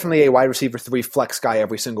 he's definitely a wide receiver 3 flex guy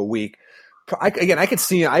every single week. I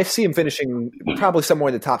see him finishing probably somewhere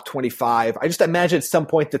in the top 25. I just imagine at some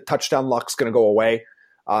point the touchdown luck's going to go away,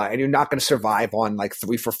 and you're not going to survive on like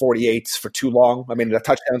 3 for 48s for too long. I mean, the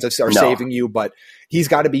touchdowns are saving you, but he's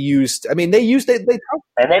got to be used. I mean, and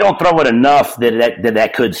they don't throw it enough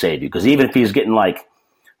that could save you, because even if he's getting like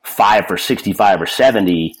 5 for 65 or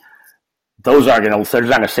 70. They're not going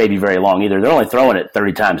to save you very long either. They're only throwing it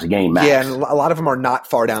 30 times a game max. Yeah, and a lot of them are not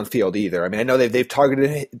far downfield either. I mean, I know they've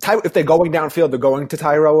targeted – if they're going downfield, they're going to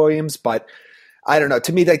Tyrell Williams, but I don't know.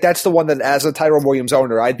 To me, like that's the one that as a Tyrell Williams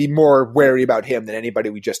owner, I'd be more wary about him than anybody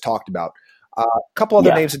we just talked about. A couple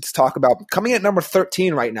other names to talk about. Coming at number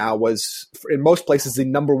 13 right now was, in most places, the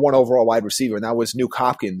number 1 overall wide receiver, and that was Nuke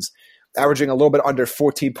Hopkins, averaging a little bit under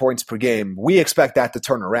 14 points per game. We expect that to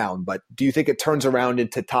turn around, but do you think it turns around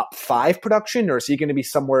into top 5 production, or is he going to be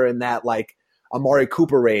somewhere in that like Amari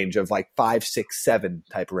Cooper range of like 5, 6, 7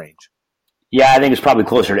 type range? Yeah, I think it's probably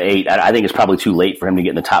closer to 8. I think it's probably too late for him to get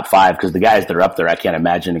in the top 5 because the guys that are up there, I can't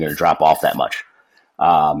imagine they're going to drop off that much.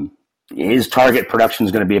 His target production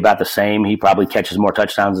is going to be about the same. He probably catches more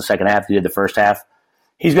touchdowns in the second half than he did the first half.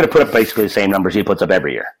 He's going to put up basically the same numbers he puts up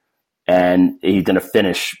every year. And he's going to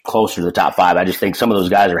finish closer to the top 5. I just think some of those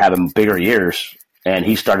guys are having bigger years, and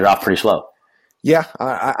he started off pretty slow. Yeah.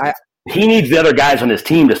 He needs the other guys on his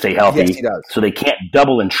team to stay healthy. Yes, he does. So they can't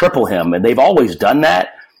double and triple him. And they've always done that,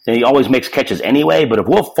 and he always makes catches anyway. But if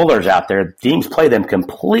Will Fuller's out there, teams play them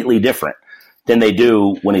completely different than they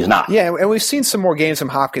do when he's not. Yeah, and we've seen some more games from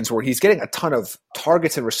Hopkins where he's getting a ton of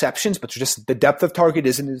targets and receptions, but just the depth of target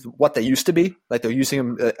isn't what they used to be. Like they're using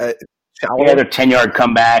him shallow. Yeah, they're 10-yard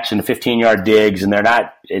comebacks and 15-yard digs, and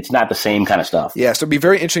it's not the same kind of stuff. Yeah, so it'll be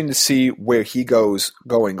very interesting to see where he goes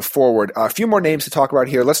going forward. A few more names to talk about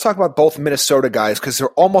here. Let's talk about both Minnesota guys because they're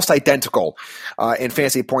almost identical in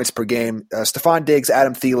fantasy points per game. Stephon Diggs,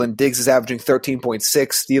 Adam Thielen. Diggs is averaging 13.6,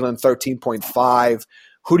 Thielen 13.5.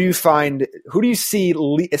 who do you see,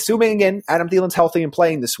 assuming again Adam Thielen's healthy and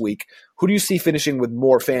playing this week, who do you see finishing with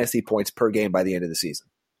more fantasy points per game by the end of the season?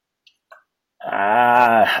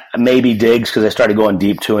 Maybe Diggs, because I started going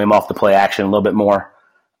deep to him off the play action a little bit more.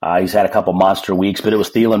 He's had a couple monster weeks, but it was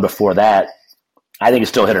Thielen before that. I think it's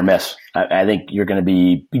still hit or miss. I think you're going to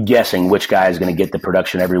be guessing which guy is going to get the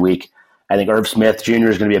production every week. I think Irv Smith Jr.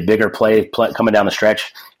 is going to be a bigger play coming down the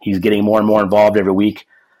stretch. He's getting more and more involved every week.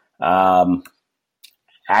 I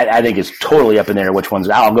think it's totally up in there which ones.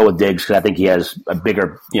 I'll go with Diggs because I think he has a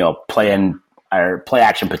bigger, play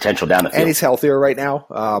action potential down the field. And he's healthier right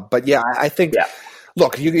now. But yeah, I think. Yeah.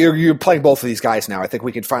 Look, you're playing both of these guys now. I think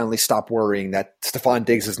we can finally stop worrying that Stephon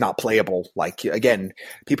Diggs is not playable. Like, again,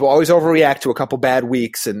 people always overreact to a couple bad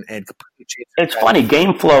weeks and completely change. It's funny.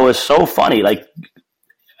 Game flow is so funny. Like,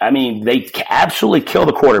 I mean, they absolutely kill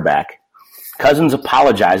the quarterback. Cousins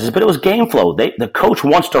apologizes, but it was game flow. The coach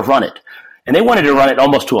wants to run it, and they wanted to run it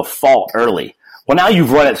almost to a fault early. Well, now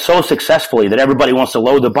you've run it so successfully that everybody wants to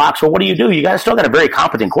load the box. Well, what do? You still got a very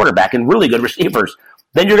competent quarterback and really good receivers.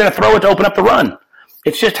 Then you're going to throw it to open up the run.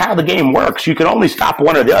 It's just how the game works. You can only stop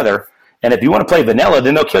one or the other. And if you want to play vanilla,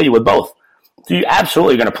 then they'll kill you with both. So you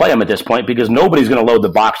absolutely are going to play them at this point because nobody's going to load the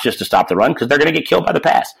box just to stop the run because they're going to get killed by the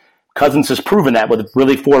pass. Cousins has proven that with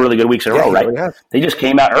 4 really good weeks in a row, right? They just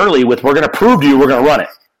came out early with, we're going to prove to you we're going to run it.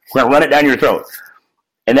 We're going to run it down your throat.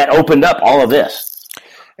 And that opened up all of this.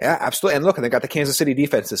 Yeah, absolutely. And look, they got the Kansas City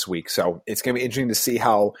defense this week, so it's going to be interesting to see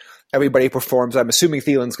how everybody performs. I'm assuming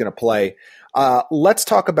Thielen's going to play. Let's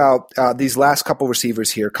talk about these last couple receivers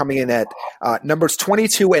here coming in at numbers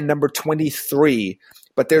 22 and number 23.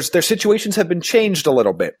 But their situations have been changed a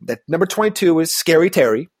little bit. That number 22 is Scary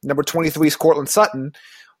Terry. Number 23 is Courtland Sutton.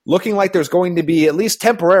 Looking like there's going to be, at least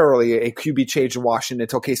temporarily, a QB change in Washington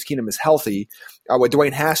until Case Keenum is healthy with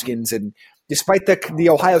Dwayne Haskins. And despite the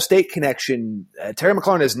Ohio State connection, Terry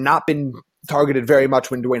McLaurin has not been targeted very much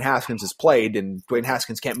when Dwayne Haskins has played, and Dwayne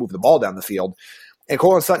Haskins can't move the ball down the field. And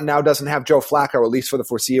Courtland Sutton now doesn't have Joe Flacco, at least for the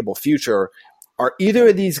foreseeable future. Are either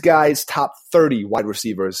of these guys top 30 wide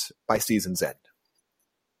receivers by season's end?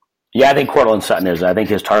 Yeah, I think Courtland Sutton is. I think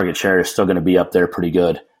his target share is still going to be up there pretty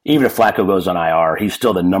good. Even if Flacco goes on IR, he's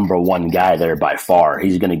still the number one guy there by far.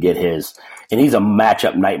 He's going to get his. And he's a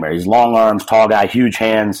matchup nightmare. He's long arms, tall guy, huge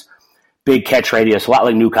hands, big catch radius, a lot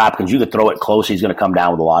like Nuke Hopkins. You could throw it close. He's going to come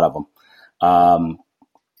down with a lot of them.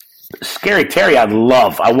 Scary Terry, I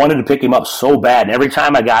love. I wanted to pick him up so bad. And every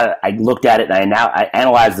time I got it, I looked at it and I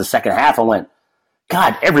analyzed the second half and went,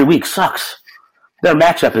 God, every week sucks. Their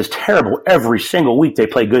matchup is terrible. Every single week they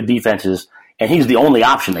play good defenses, and he's the only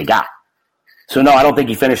option they got. So, no, I don't think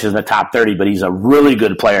he finishes in the top 30, but he's a really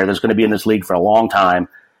good player that's going to be in this league for a long time.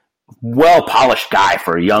 Well-polished guy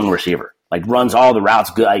for a young receiver. Like, runs all the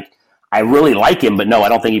routes good. I really like him, but no, I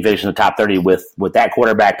don't think he finishes in the top 30 with that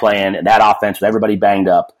quarterback playing and that offense with everybody banged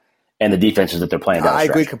up and the defenses that they're playing down the stretch.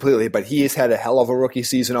 I agree completely, but he has had a hell of a rookie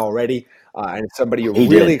season already. And it's somebody you're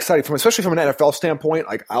really excited from, especially from an NFL standpoint.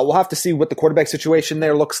 Like, we'll have to see what the quarterback situation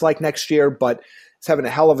there looks like next year, but it's having a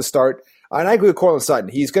hell of a start. And I agree with Courtland Sutton.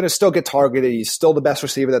 He's going to still get targeted. He's still the best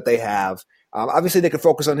receiver that they have. Obviously, they could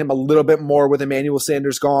focus on him a little bit more with Emmanuel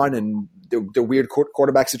Sanders gone and the weird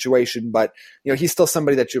quarterback situation, but he's still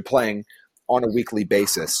somebody that you're playing on a weekly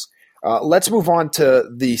basis. Let's move on to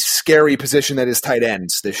the scary position that is tight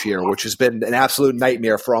ends this year, which has been an absolute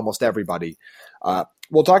nightmare for almost everybody.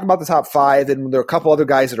 We'll talk about the top 5, and there are a couple other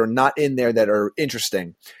guys that are not in there that are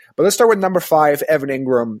interesting. But let's start with number 5, Evan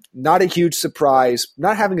Ingram. Not a huge surprise,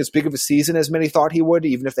 not having as big of a season as many thought he would,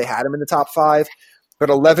 even if they had him in the top 5, but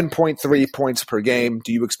 11.3 points per game.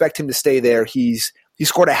 Do you expect him to stay there? He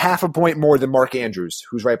scored a half a point more than Mark Andrews,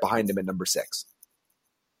 who's right behind him at number 6.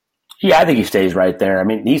 Yeah, I think he stays right there. I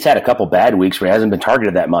mean, he's had a couple bad weeks where he hasn't been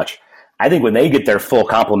targeted that much. I think when they get their full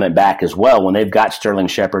complement back as well, when they've got Sterling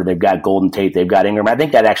Shepard, they've got Golden Tate, they've got Ingram, I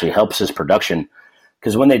think that actually helps his production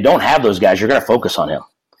because when they don't have those guys, you're going to focus on him.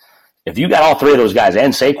 If you got all 3 of those guys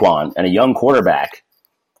and Saquon and a young quarterback,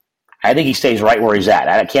 I think he stays right where he's at.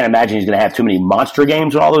 I can't imagine he's going to have too many monster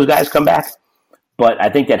games when all those guys come back. But I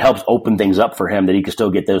think that helps open things up for him that he can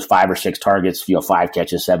still get those 5 or 6 targets, 5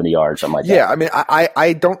 catches, 70 yards, something like that. Yeah, I mean,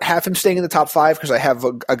 I don't have him staying in the top 5 because I have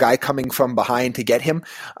a guy coming from behind to get him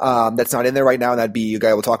that's not in there right now, and that'd be a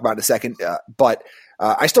guy we'll talk about in a second. But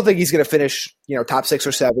I still think he's going to finish, top 6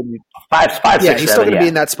 or 7. 5, 6, yeah, he's still going to be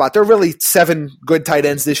in that spot. There are really 7 good tight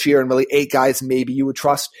ends this year and really 8 guys maybe you would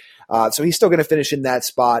trust. So he's still going to finish in that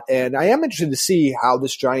spot. And I am interested to see how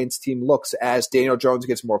this Giants team looks as Daniel Jones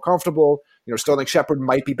gets more comfortable. Sterling Shepard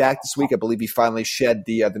might be back this week. I believe he finally shed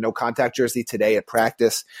the no-contact jersey today at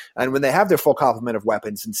practice. And when they have their full complement of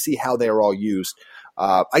weapons and see how they are all used,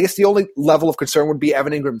 I guess the only level of concern would be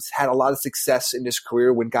Evan Ingram's had a lot of success in his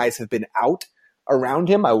career when guys have been out around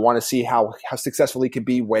him. I want to see how successful he can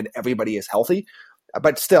be when everybody is healthy.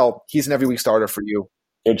 But still, he's an every week starter for you.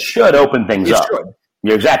 It should open things up.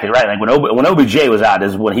 You're exactly right. Like when OBJ was out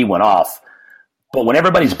is when he went off. But when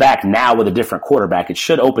everybody's back now with a different quarterback, it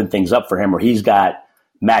should open things up for him where he's got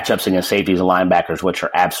matchups against safeties and linebackers, which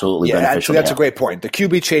are absolutely beneficial. That's a great point. The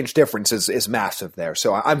QB change difference is massive there.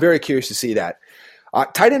 So I'm very curious to see that.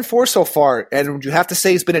 Tight end 4 so far, and you have to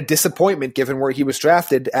say he's been a disappointment given where he was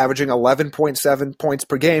drafted, averaging 11.7 points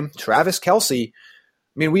per game. Travis Kelce, I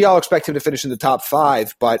mean, we all expect him to finish in the top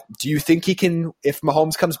 5, but do you think he can, if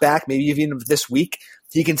Mahomes comes back, maybe even this week,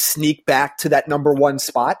 he can sneak back to that number 1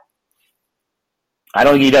 spot? I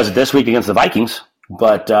don't think he does it this week against the Vikings,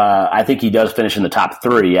 but I think he does finish in the top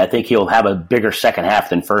 3. I think he'll have a bigger second half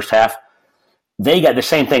than first half. They got the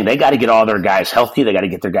same thing. They got to get all their guys healthy. They got to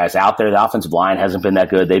get their guys out there. The offensive line hasn't been that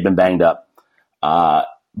good. They've been banged up.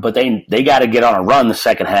 But they got to get on a run the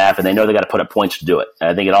second half, and they know they got to put up points to do it. And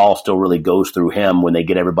I think it all still really goes through him when they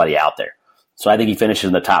get everybody out there. So I think he finishes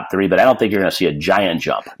in the top 3, but I don't think you're going to see a giant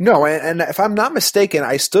jump. No, and if I'm not mistaken,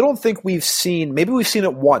 I still don't think we've seen – maybe we've seen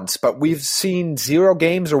it once, but we've seen 0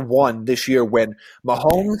 games or 1 this year when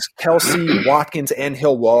Mahomes, Kelce, Watkins, and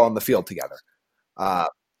Hill were all on the field together.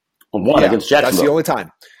 Against Jacksonville. That's the only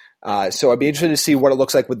time. So I'd be interested to see what it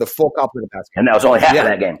looks like with the full complement of pass. And that was only half of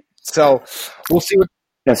that game. So we'll see what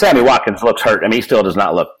 – and Sammy Watkins looks hurt. I mean, he still does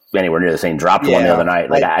not look anywhere near the same. Dropped one the other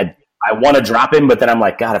night. Like I want to drop him, but then I'm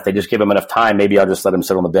like, God, if they just give him enough time, maybe I'll just let him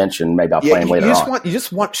sit on the bench and maybe I'll play him later on. You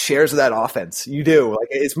just want shares of that offense. You do.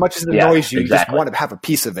 Like, as much as it annoys you, you just want to have a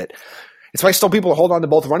piece of it. It's why still people hold on to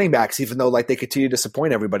both running backs, even though like they continue to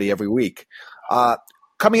disappoint everybody every week.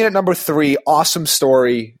 Coming in at number 3, awesome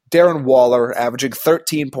story, Darren Waller, averaging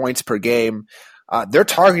 13 points per game. They're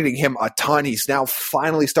targeting him a ton. He's now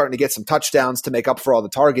finally starting to get some touchdowns to make up for all the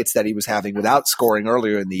targets that he was having without scoring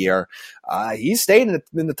earlier in the year. He's staying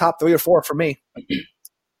in the top 3 or 4 for me. It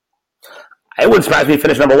wouldn't surprise me to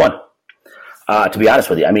finish number 1, to be honest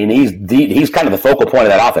with you. I mean, he's kind of the focal point of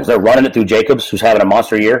that offense. They're running it through Jacobs, who's having a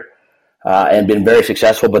monster year and been very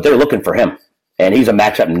successful, but they're looking for him. And he's a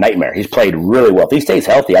matchup nightmare. He's played really well. If he stays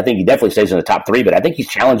healthy, I think he definitely stays in the top 3, but I think he's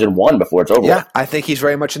challenging 1 before it's over. Yeah, I think he's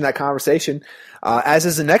very much in that conversation, as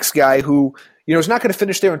is the next guy who, is not going to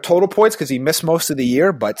finish there in total points because he missed most of the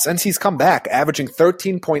year, but since he's come back, averaging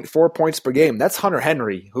 13.4 points per game, that's Hunter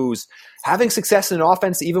Henry, who's having success in an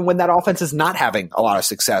offense even when that offense is not having a lot of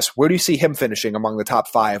success. Where do you see him finishing among the top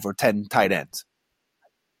 5 or 10 tight ends?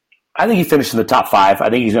 I think he finished in the top 5. I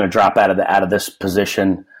think he's going to drop out of this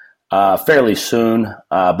position fairly soon.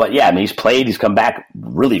 But yeah, I mean, he's come back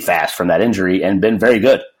really fast from that injury and been very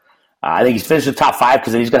good. I think he's finished in the top 5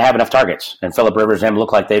 because he's going to have enough targets. And Phillip Rivers and him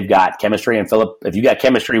look like they've got chemistry. And if you got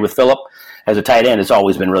chemistry with Phillip as a tight end, it's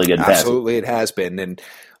always been really good. Absolutely, it has been. And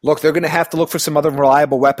look, they're going to have to look for some other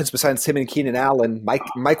reliable weapons besides him and Keenan Allen.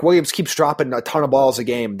 Mike Williams keeps dropping a ton of balls a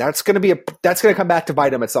game. That's going to come back to bite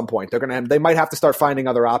them at some point. They might have to start finding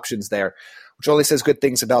other options there, which only says good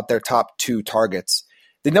things about their top 2 targets.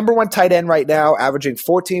 The number 1 tight end right now, averaging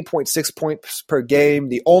 14.6 points per game.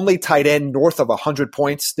 The only tight end north of 100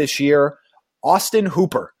 points this year, Austin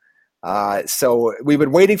Hooper. So we've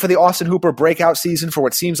been waiting for the Austin Hooper breakout season for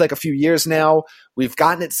what seems like a few years now. We've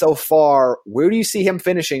gotten it so far. Where do you see him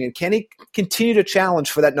finishing? And can he continue to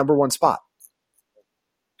challenge for that number 1 spot?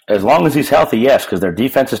 As long as he's healthy, yes, because their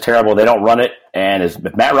defense is terrible. They don't run it. And if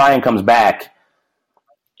Matt Ryan comes back,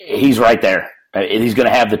 he's right there. He's going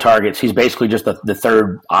to have the targets. He's basically just the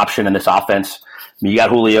third option in this offense. I mean, you got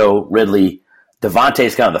Julio, Ridley.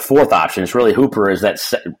 Devontae's kind of the 4th option. It's really Hooper he's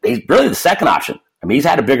really the second option. I mean, he's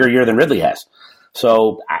had a bigger year than Ridley has.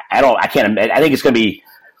 So I think it's going to be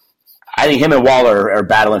 – I think him and Waller are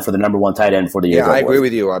battling for the number 1 tight end for the year. Yeah, I agree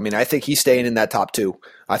with you. I mean, I think he's staying in that top 2.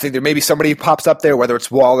 I think there may be somebody who pops up there, whether it's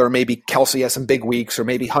Waller, maybe Kelce has some big weeks, or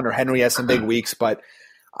maybe Hunter Henry has some big weeks, but –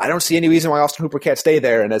 I don't see any reason why Austin Hooper can't stay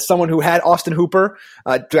there. And as someone who had Austin Hooper,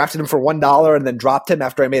 drafted him for $1 and then dropped him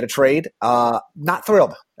after I made a trade, not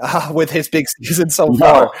thrilled with his big season so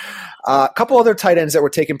far. A couple other tight ends that were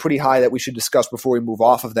taken pretty high that we should discuss before we move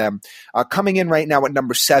off of them. Coming in right now at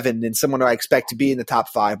number 7, and someone who I expect to be in the top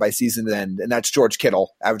 5 by season end, and that's George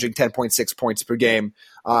Kittle, averaging 10.6 points per game.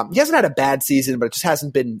 He hasn't had a bad season, but it just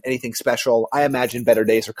hasn't been anything special. I imagine better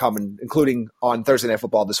days are coming, including on Thursday Night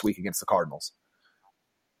Football this week against the Cardinals.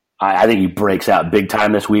 I think he breaks out big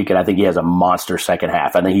time this week, and I think he has a monster second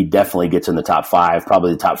half. I think he definitely gets in the top 5,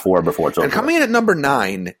 probably the top 4 before it's over. And coming in at number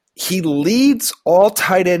 9, he leads all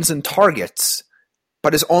tight ends in targets,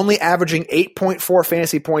 but is only averaging 8.4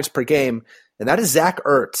 fantasy points per game. and that is Zach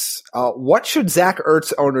Ertz. What should Zach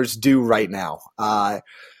Ertz owners do right now?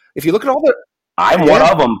 If you look at all the I'm one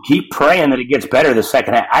of them. Keep praying that it gets better the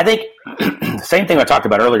second half. I think the same thing I talked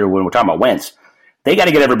about earlier when we're talking about Wentz. They got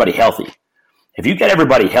to get everybody healthy. If you get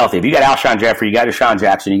everybody healthy, if you got Alshon Jeffrey, you got Deshaun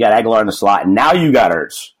Jackson, you got Aguilar in the slot, and now you got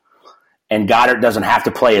Ertz, and Goddard doesn't have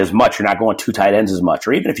to play as much. You're not going two tight ends as much,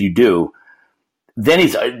 or even if you do, then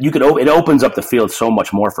it opens up the field so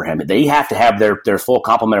much more for him. They have to have their full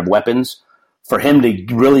complement of weapons for him to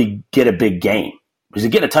really get a big game. Because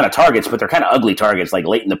he's getting a ton of targets, but they're kind of ugly targets. Like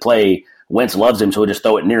late in the play, Wentz loves him, so he'll just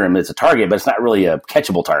throw it near him. It's a target, but it's not really a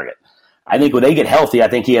catchable target. I think when they get healthy, I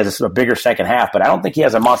think he has a bigger second half, but I don't think he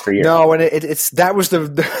has a monster year. No, and that was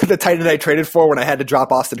the tight end I traded for when I had to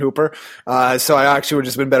drop Austin Hooper. So I actually would have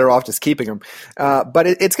just been better off just keeping him. But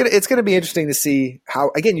it's gonna be interesting to see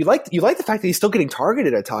how. Again, you like the fact that he's still getting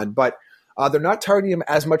targeted a ton, but they're not targeting him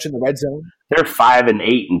as much in the red zone. They're 5 and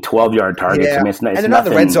 8 and 12-yard targets. Yeah. I mean, it's and they're not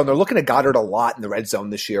in the red zone. They're looking at Goddard a lot in the red zone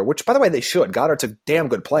this year, which, by the way, they should. Goddard's a damn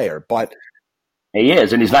good player, but he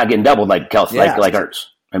is, and he's not getting doubled like Kelsey, like Ertz.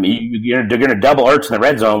 I mean, they're going to double Ertz in the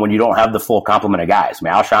red zone when you don't have the full complement of guys. I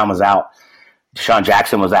mean, Alshon was out. Deshaun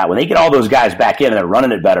Jackson was out. When they get all those guys back in and they're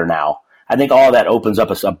running it better now, I think all of that opens up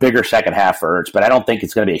a bigger second half for Ertz, but I don't think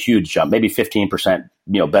it's going to be a huge jump. Maybe 15%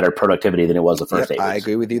 better productivity than it was the first 8 weeks. I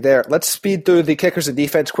agree with you there. Let's speed through the kickers and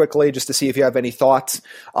defense quickly just to see if you have any thoughts.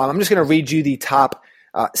 I'm just going to read you the top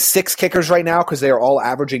 6 kickers right now because they are all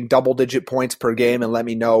averaging double-digit points per game, and let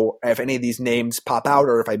me know if any of these names pop out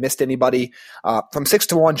or if I missed anybody. From 6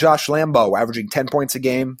 to 1, Josh Lambo averaging 10 points a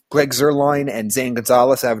game. Greg Zuerlein and Zane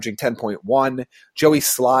Gonzalez averaging 10.1. Joey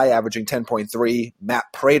Sly averaging 10.3. Matt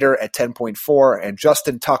Prater at 10.4. And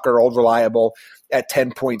Justin Tucker, old reliable, at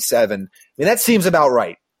 10.7. I mean, that seems about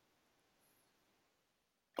right.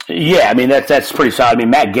 Yeah, I mean, that's pretty solid. I mean,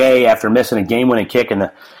 Matt Gay, after missing a game-winning kick in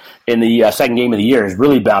the second game of the year, has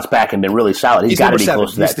really bounced back and been really solid. He's got to be 7.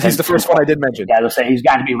 Close to that. He's the first one I did mention. Yeah, I was saying he's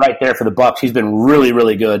got to be right there for the Bucs. He's been really,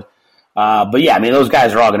 really good. But yeah, I mean, those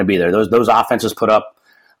guys are all going to be there. Those offenses put up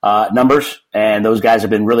numbers, and those guys have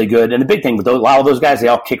been really good. And the big thing with a lot of those guys, they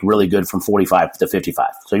all kick really good from 45 to 55.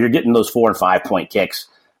 So you're getting those 4 and 5 point kicks,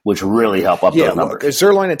 which really help up those numbers.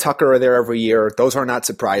 Zuerlein and Tucker are there every year. Those are not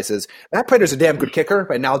surprises. Matt Prater's a damn good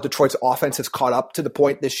kicker, and now Detroit's offense has caught up to the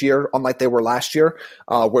point this year, unlike they were last year,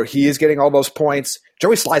 where he is getting all those points.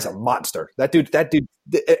 Joey Sly's a monster. That dude,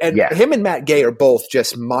 and him and Matt Gay are both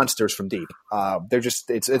just monsters from deep. They're just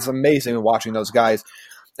it's amazing watching those guys.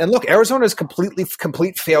 And look, Arizona's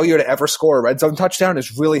complete failure to ever score a red zone touchdown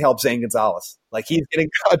has really helped Zane Gonzalez. Like, he's getting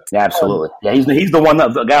cut. Yeah, absolutely. Yeah, he's the one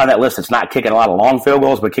the guy on that list that's not kicking a lot of long field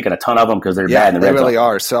goals, but kicking a ton of them because they're bad in the red zone. They really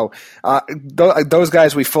are. So those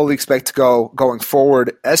guys we fully expect to going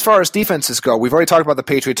forward. As far as defenses go, we've already talked about the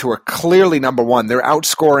Patriots, who are clearly number one. They're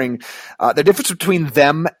outscoring. The difference between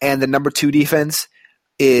them and the number 2 defense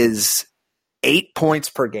is 8 points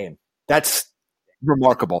per game. That's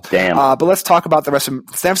remarkable. Damn. But let's talk about the rest of them.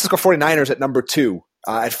 San Francisco 49ers at number 2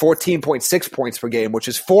 at 14.6 points per game, which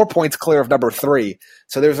is 4 points clear of number 3.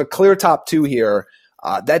 So there's a clear top 2 here.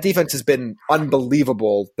 That defense has been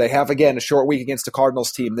unbelievable. They have, again, a short week against the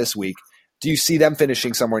Cardinals team this week. Do you see them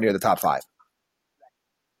finishing somewhere near the top 5?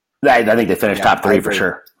 I think they finish top 3 for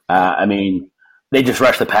sure. I mean, they just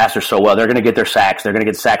rush the passer so well. They're going to get their sacks. They're going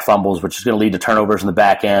to get sack fumbles, which is going to lead to turnovers in the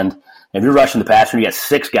back end. If you're rushing the passer, you got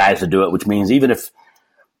 6 guys to do it, which means even if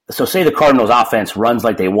 – so say the Cardinals offense runs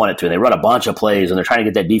like they want it to, and they run a bunch of plays, and they're trying to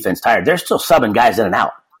get that defense tired, they're still subbing guys in and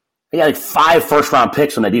out. They got like 5 first-round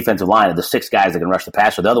picks on the defensive line of the 6 guys that can rush the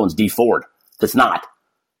passer. The other one's D Ford. That's not.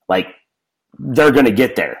 Like, they're going to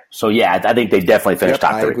get there. So, yeah, I think they definitely finish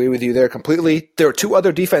top 3. I agree with you there completely. There are 2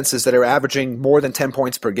 other defenses that are averaging more than 10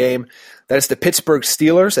 points per game. That is the Pittsburgh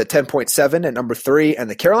Steelers at 10.7 at number 3, and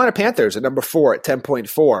the Carolina Panthers at number 4 at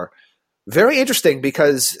 10.4. Very interesting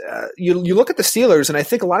because you look at the Steelers, and I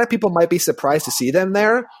think a lot of people might be surprised to see them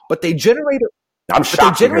there, but they generate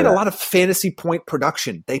a lot of fantasy point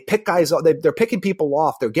production. They pick guys – they're picking people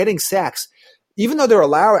off. They're getting sacks. Even though they're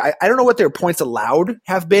allowed – I don't know what their points allowed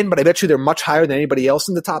have been, but I bet you they're much higher than anybody else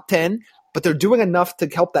in the top 10. But they're doing enough to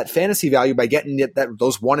help that fantasy value by getting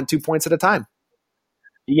those 1 and 2 points at a time.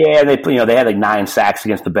 Yeah, they had like 9 sacks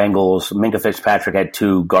against the Bengals. Minkah Fitzpatrick had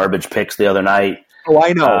 2 garbage picks the other night. Oh,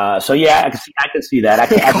 I know. So yeah, I can see that. I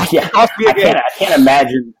can't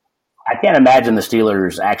imagine the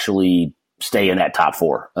Steelers actually stay in that top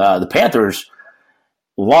 4. The Panthers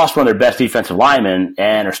lost one of their best defensive linemen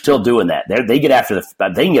and are still doing that. They can get after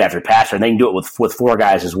the passer, and they can do it with 4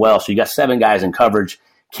 guys as well. So you got 7 guys in coverage.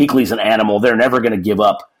 Kuechly's an animal. They're never going to give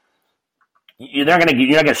up. You're not going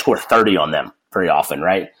to score 30 on them very often,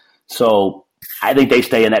 right? So I think they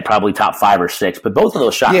stay in that probably top 5 or 6, but both of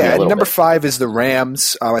those shock me a little number bit. 5 is the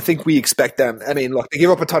Rams. I think we expect them. I mean, look, they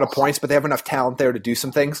give up a ton of points, but they have enough talent there to do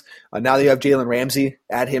some things. Now that you have Jalen Ramsey,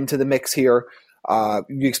 add him to the mix here.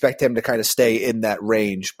 You expect him to kind of stay in that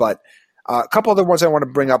range. But a couple other ones I want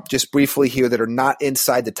to bring up just briefly here that are not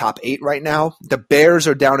inside the top 8 right now. The Bears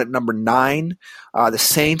are down at number 9. The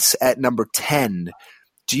Saints at number 10.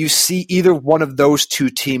 Do you see either one of those two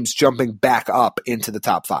teams jumping back up into the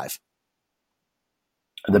top 5?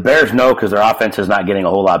 The Bears, no, because their offense is not getting a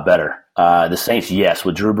whole lot better. The Saints, yes.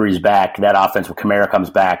 With Drew Brees back, that offense, when Kamara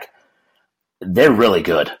comes back, they're really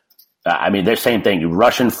good. I mean, they're same thing. You're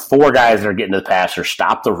rushing 4 guys that are getting to the passer,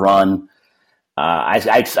 stop the run. I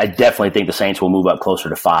definitely think the Saints will move up closer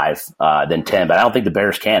to 5 than 10, but I don't think the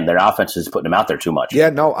Bears can. Their offense is putting them out there too much.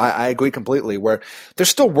 Yeah, no, I agree completely. Where they're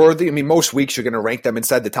still worthy. I mean, most weeks you're going to rank them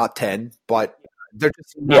inside the top 10, but they're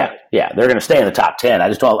just they're going to stay in the top 10. I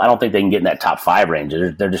don't think they can get in that top 5 range.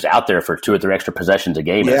 They're just out there for 2 or 3 extra possessions a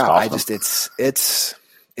game. Yeah,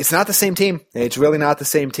 it's not the same team. It's really not the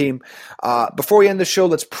same team. Before we end the show,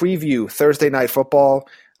 let's preview Thursday Night Football.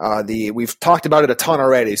 We've talked about it a ton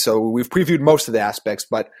already, so we've previewed most of the aspects,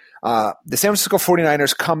 but the San Francisco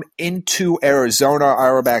 49ers come into Arizona,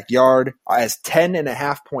 our backyard, as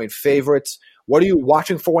 10.5-point favorites. What are you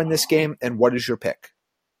watching for in this game, and what is your pick?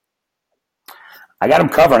 I got them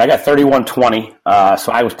covered. I got 31-20,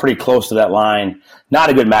 so I was pretty close to that line.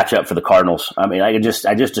 Not a good matchup for the Cardinals. I mean, I just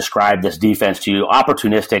described this defense to you.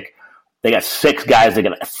 Opportunistic. They got 6 guys that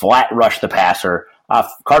can flat rush the passer.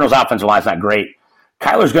 Cardinals' offensive line is not great.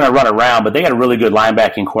 Kyler's going to run around, but they got a really good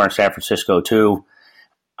linebacking core in San Francisco too.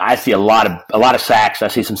 I see a lot of sacks. I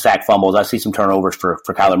see some sack fumbles. I see some turnovers for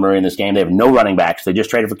Kyler Murray in this game. They have no running backs. They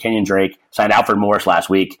just traded for Kenyon Drake, signed Alfred Morris last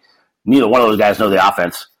week. Neither one of those guys know the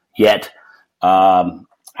offense yet.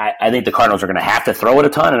 I think the Cardinals are going to have to throw it a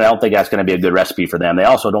ton, and I don't think that's going to be a good recipe for them. They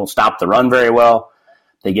also don't stop the run very well.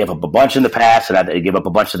 They give up a bunch in the pass, and they give up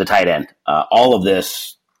a bunch to the tight end. All of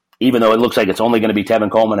this, even though it looks like it's only going to be Tevin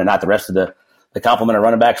Coleman and not the rest of the complement of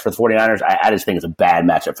running backs for the 49ers, I just think it's a bad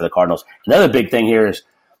matchup for the Cardinals. Another big thing here is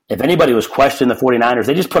if anybody was questioning the 49ers,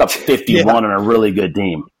 they just put up 51 on a really good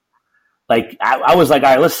team. Like I was like, all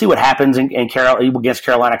right, let's see what happens against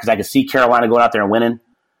Carolina, because I could see Carolina going out there and winning.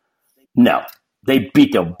 No. They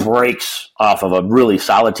beat the brakes off of a really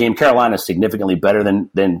solid team. Carolina is significantly better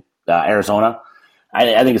than Arizona.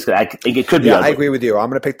 I think it could be. Yeah, ugly. I agree with you. I'm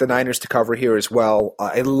going to pick the Niners to cover here as well.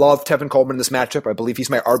 I love Tevin Coleman in this matchup. I believe he's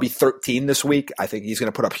my RB13 this week. I think he's going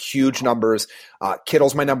to put up huge numbers.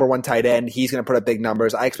 Kittle's my number 1 tight end. He's going to put up big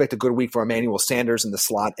numbers. I expect a good week for Emmanuel Sanders in the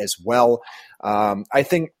slot as well.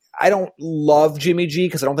 I don't love Jimmy G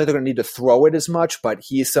because I don't think they're going to need to throw it as much, but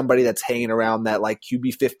he is somebody that's hanging around that like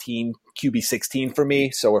QB15, QB16 for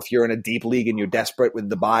me. So if you're in a deep league and you're desperate with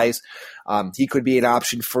the buys, he could be an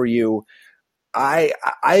option for you. I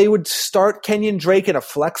would start Kenyon Drake in a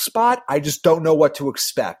flex spot. I just don't know what to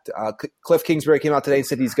expect. Cliff Kingsbury came out today and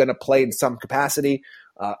said he's going to play in some capacity.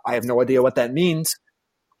 I have no idea what that means.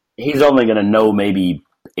 He's only going to know maybe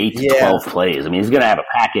 8 to 12 plays. I mean, he's going to have a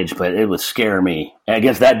package, but it would scare me. And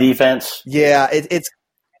against that defense? Yeah, it's –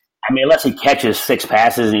 I mean, unless he catches 6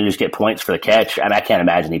 passes and you just get points for the catch, I can't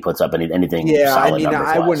imagine he puts up anything solid numbers.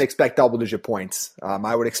 I wouldn't expect double-digit points.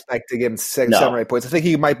 I would expect to give him 7 or 8 points. I think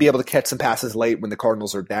he might be able to catch some passes late when the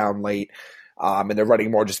Cardinals are down late, and they're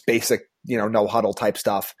running more just basic, no-huddle type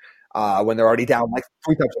stuff when they're already down like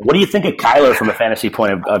 3 touchdowns. What do you think of Kyler from a fantasy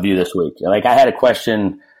point of view this week? Like, I had a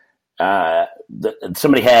question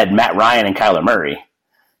somebody had Matt Ryan and Kyler Murray,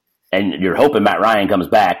 and you're hoping Matt Ryan comes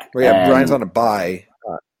back. Well, yeah, Ryan's on a bye.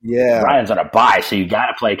 Ryan's on a bye, so you got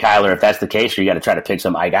to play Kyler if that's the case, or you got to try to pick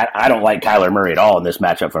some. I don't like Kyler Murray at all in this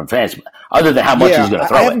matchup from fans, other than how much he's going to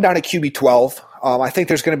throw. I have him down at QB 12. I think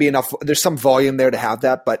there's going to be enough. There's some volume there to have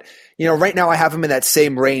that, but right now I have him in that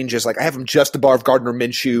same range as I have him just above Gardner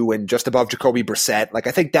Minshew and just above Jacoby Brissett. I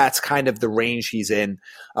think that's kind of the range he's in.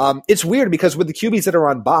 It's weird because with the QBs that are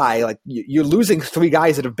on bye, you're losing 3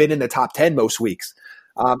 guys that have been in the top 10 most weeks.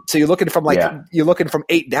 So you're looking from you're looking from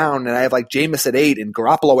 8 down, and I have Jameis at 8 and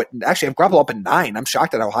Garoppolo I have Garoppolo up at 9. I'm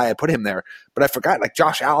shocked at how high I put him there, but I forgot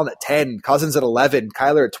Josh Allen at 10, Cousins at 11,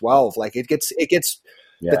 Kyler at 12. It gets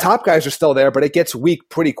the top guys are still there, but it gets weak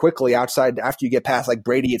pretty quickly after you get past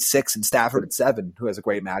Brady at 6 and Stafford at 7, who has a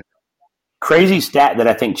great match. Crazy stat that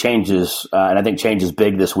I think changes, and I think changes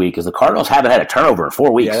big this week, is the Cardinals haven't had a turnover in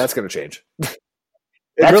 4 weeks. Yeah, that's going to change.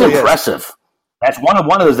 That's really impressive. Is. That's one of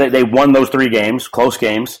those. They won those 3 games, close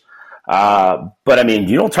games. But I mean,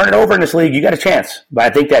 you don't turn it over in this league, you got a chance. But I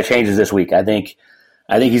think that changes this week. I think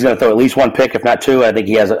he's going to throw at least 1 pick, if not 2. I think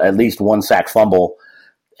he has at least 1 sack fumble.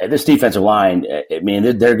 this defensive line, I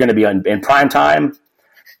mean, they're going to be in prime time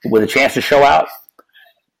with a chance to show out.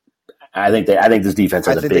 I think this defense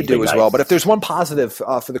has a big, they do big as night. well. But if there's one positive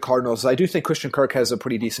for the Cardinals, I do think Christian Kirk has a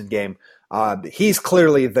pretty decent game. He's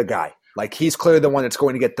clearly the guy. Like, he's clearly the one that's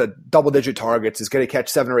going to get the double-digit targets. He's going to catch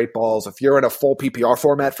 7 or 8 balls. If you're in a full PPR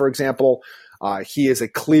format, for example, he is a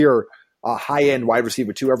clear high-end wide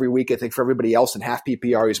receiver 2 every week. I think for everybody else in half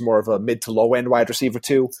PPR, he's more of a mid to low-end wide receiver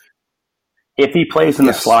 2. If he plays in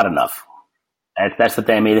the slot enough. That's the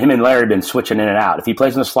thing. I mean, him and Larry have been switching in and out. If he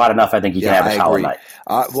plays in the slot enough, I think he can have a solid night.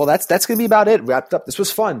 Well, that's going to be about it. Wrapped up. This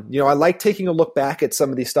was fun. I like taking a look back at some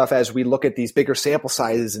of these stuff as we look at these bigger sample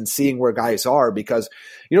sizes and seeing where guys are, because,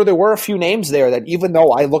 there were a few names there that, even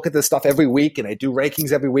though I look at this stuff every week and I do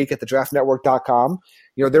rankings every week at thedraftnetwork.com,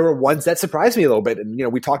 there were ones that surprised me a little bit.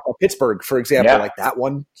 And, we talked about Pittsburgh, for example, like that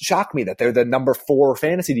one shocked me that they're the number 4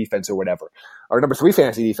 fantasy defense or whatever, or number 3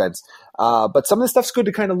 fantasy defense. But some of the stuff's good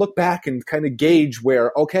to kind of look back and kind of gauge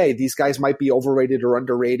where, okay, these guys might be overrated or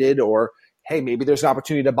underrated, or, hey, maybe there's an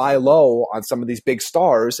opportunity to buy low on some of these big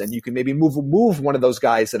stars, and you can maybe move one of those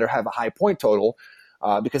guys that have a high point total.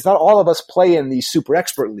 Because not all of us play in these super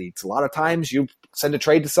expert leagues. A lot of times you send a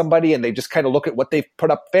trade to somebody and they just kind of look at what they've put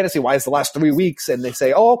up fantasy-wise the last 3 weeks, and they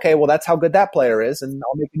say, oh, okay, well, that's how good that player is, and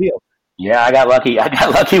I'll make a deal. Yeah, I got lucky. I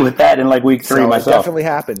got lucky with that in like week 3 myself. It definitely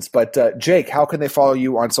happens. But, Jake, how can they follow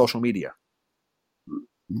you on social media?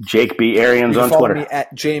 Jake B. Arians on Twitter. You can follow me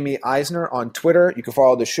at Jamie Eisner on Twitter. You can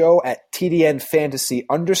follow the show at TDNFantasy_.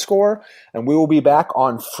 And we will be back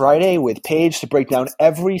on Friday with Paige to break down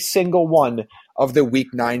every single one of the Week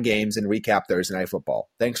 9 games and recap Thursday Night Football.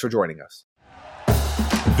 Thanks for joining us.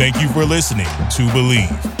 Thank you for listening to Believe.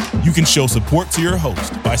 You can show support to your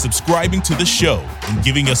host by subscribing to the show and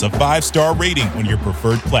giving us a 5-star rating on your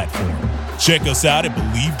preferred platform. Check us out at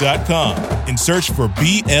Believe.com and search for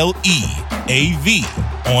BLEAV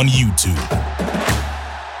on YouTube.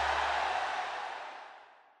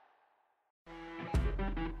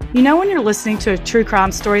 When you're listening to a true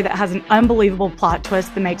crime story that has an unbelievable plot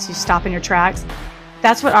twist that makes you stop in your tracks?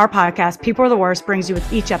 That's what our podcast, People Are the Worst, brings you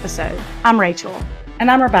with each episode. I'm Rachel. And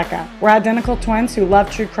I'm Rebecca. We're identical twins who love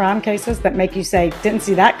true crime cases that make you say, didn't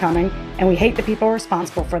see that coming, and we hate the people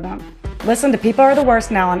responsible for them. Listen to People Are the Worst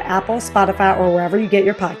now on Apple, Spotify, or wherever you get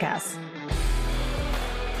your podcasts.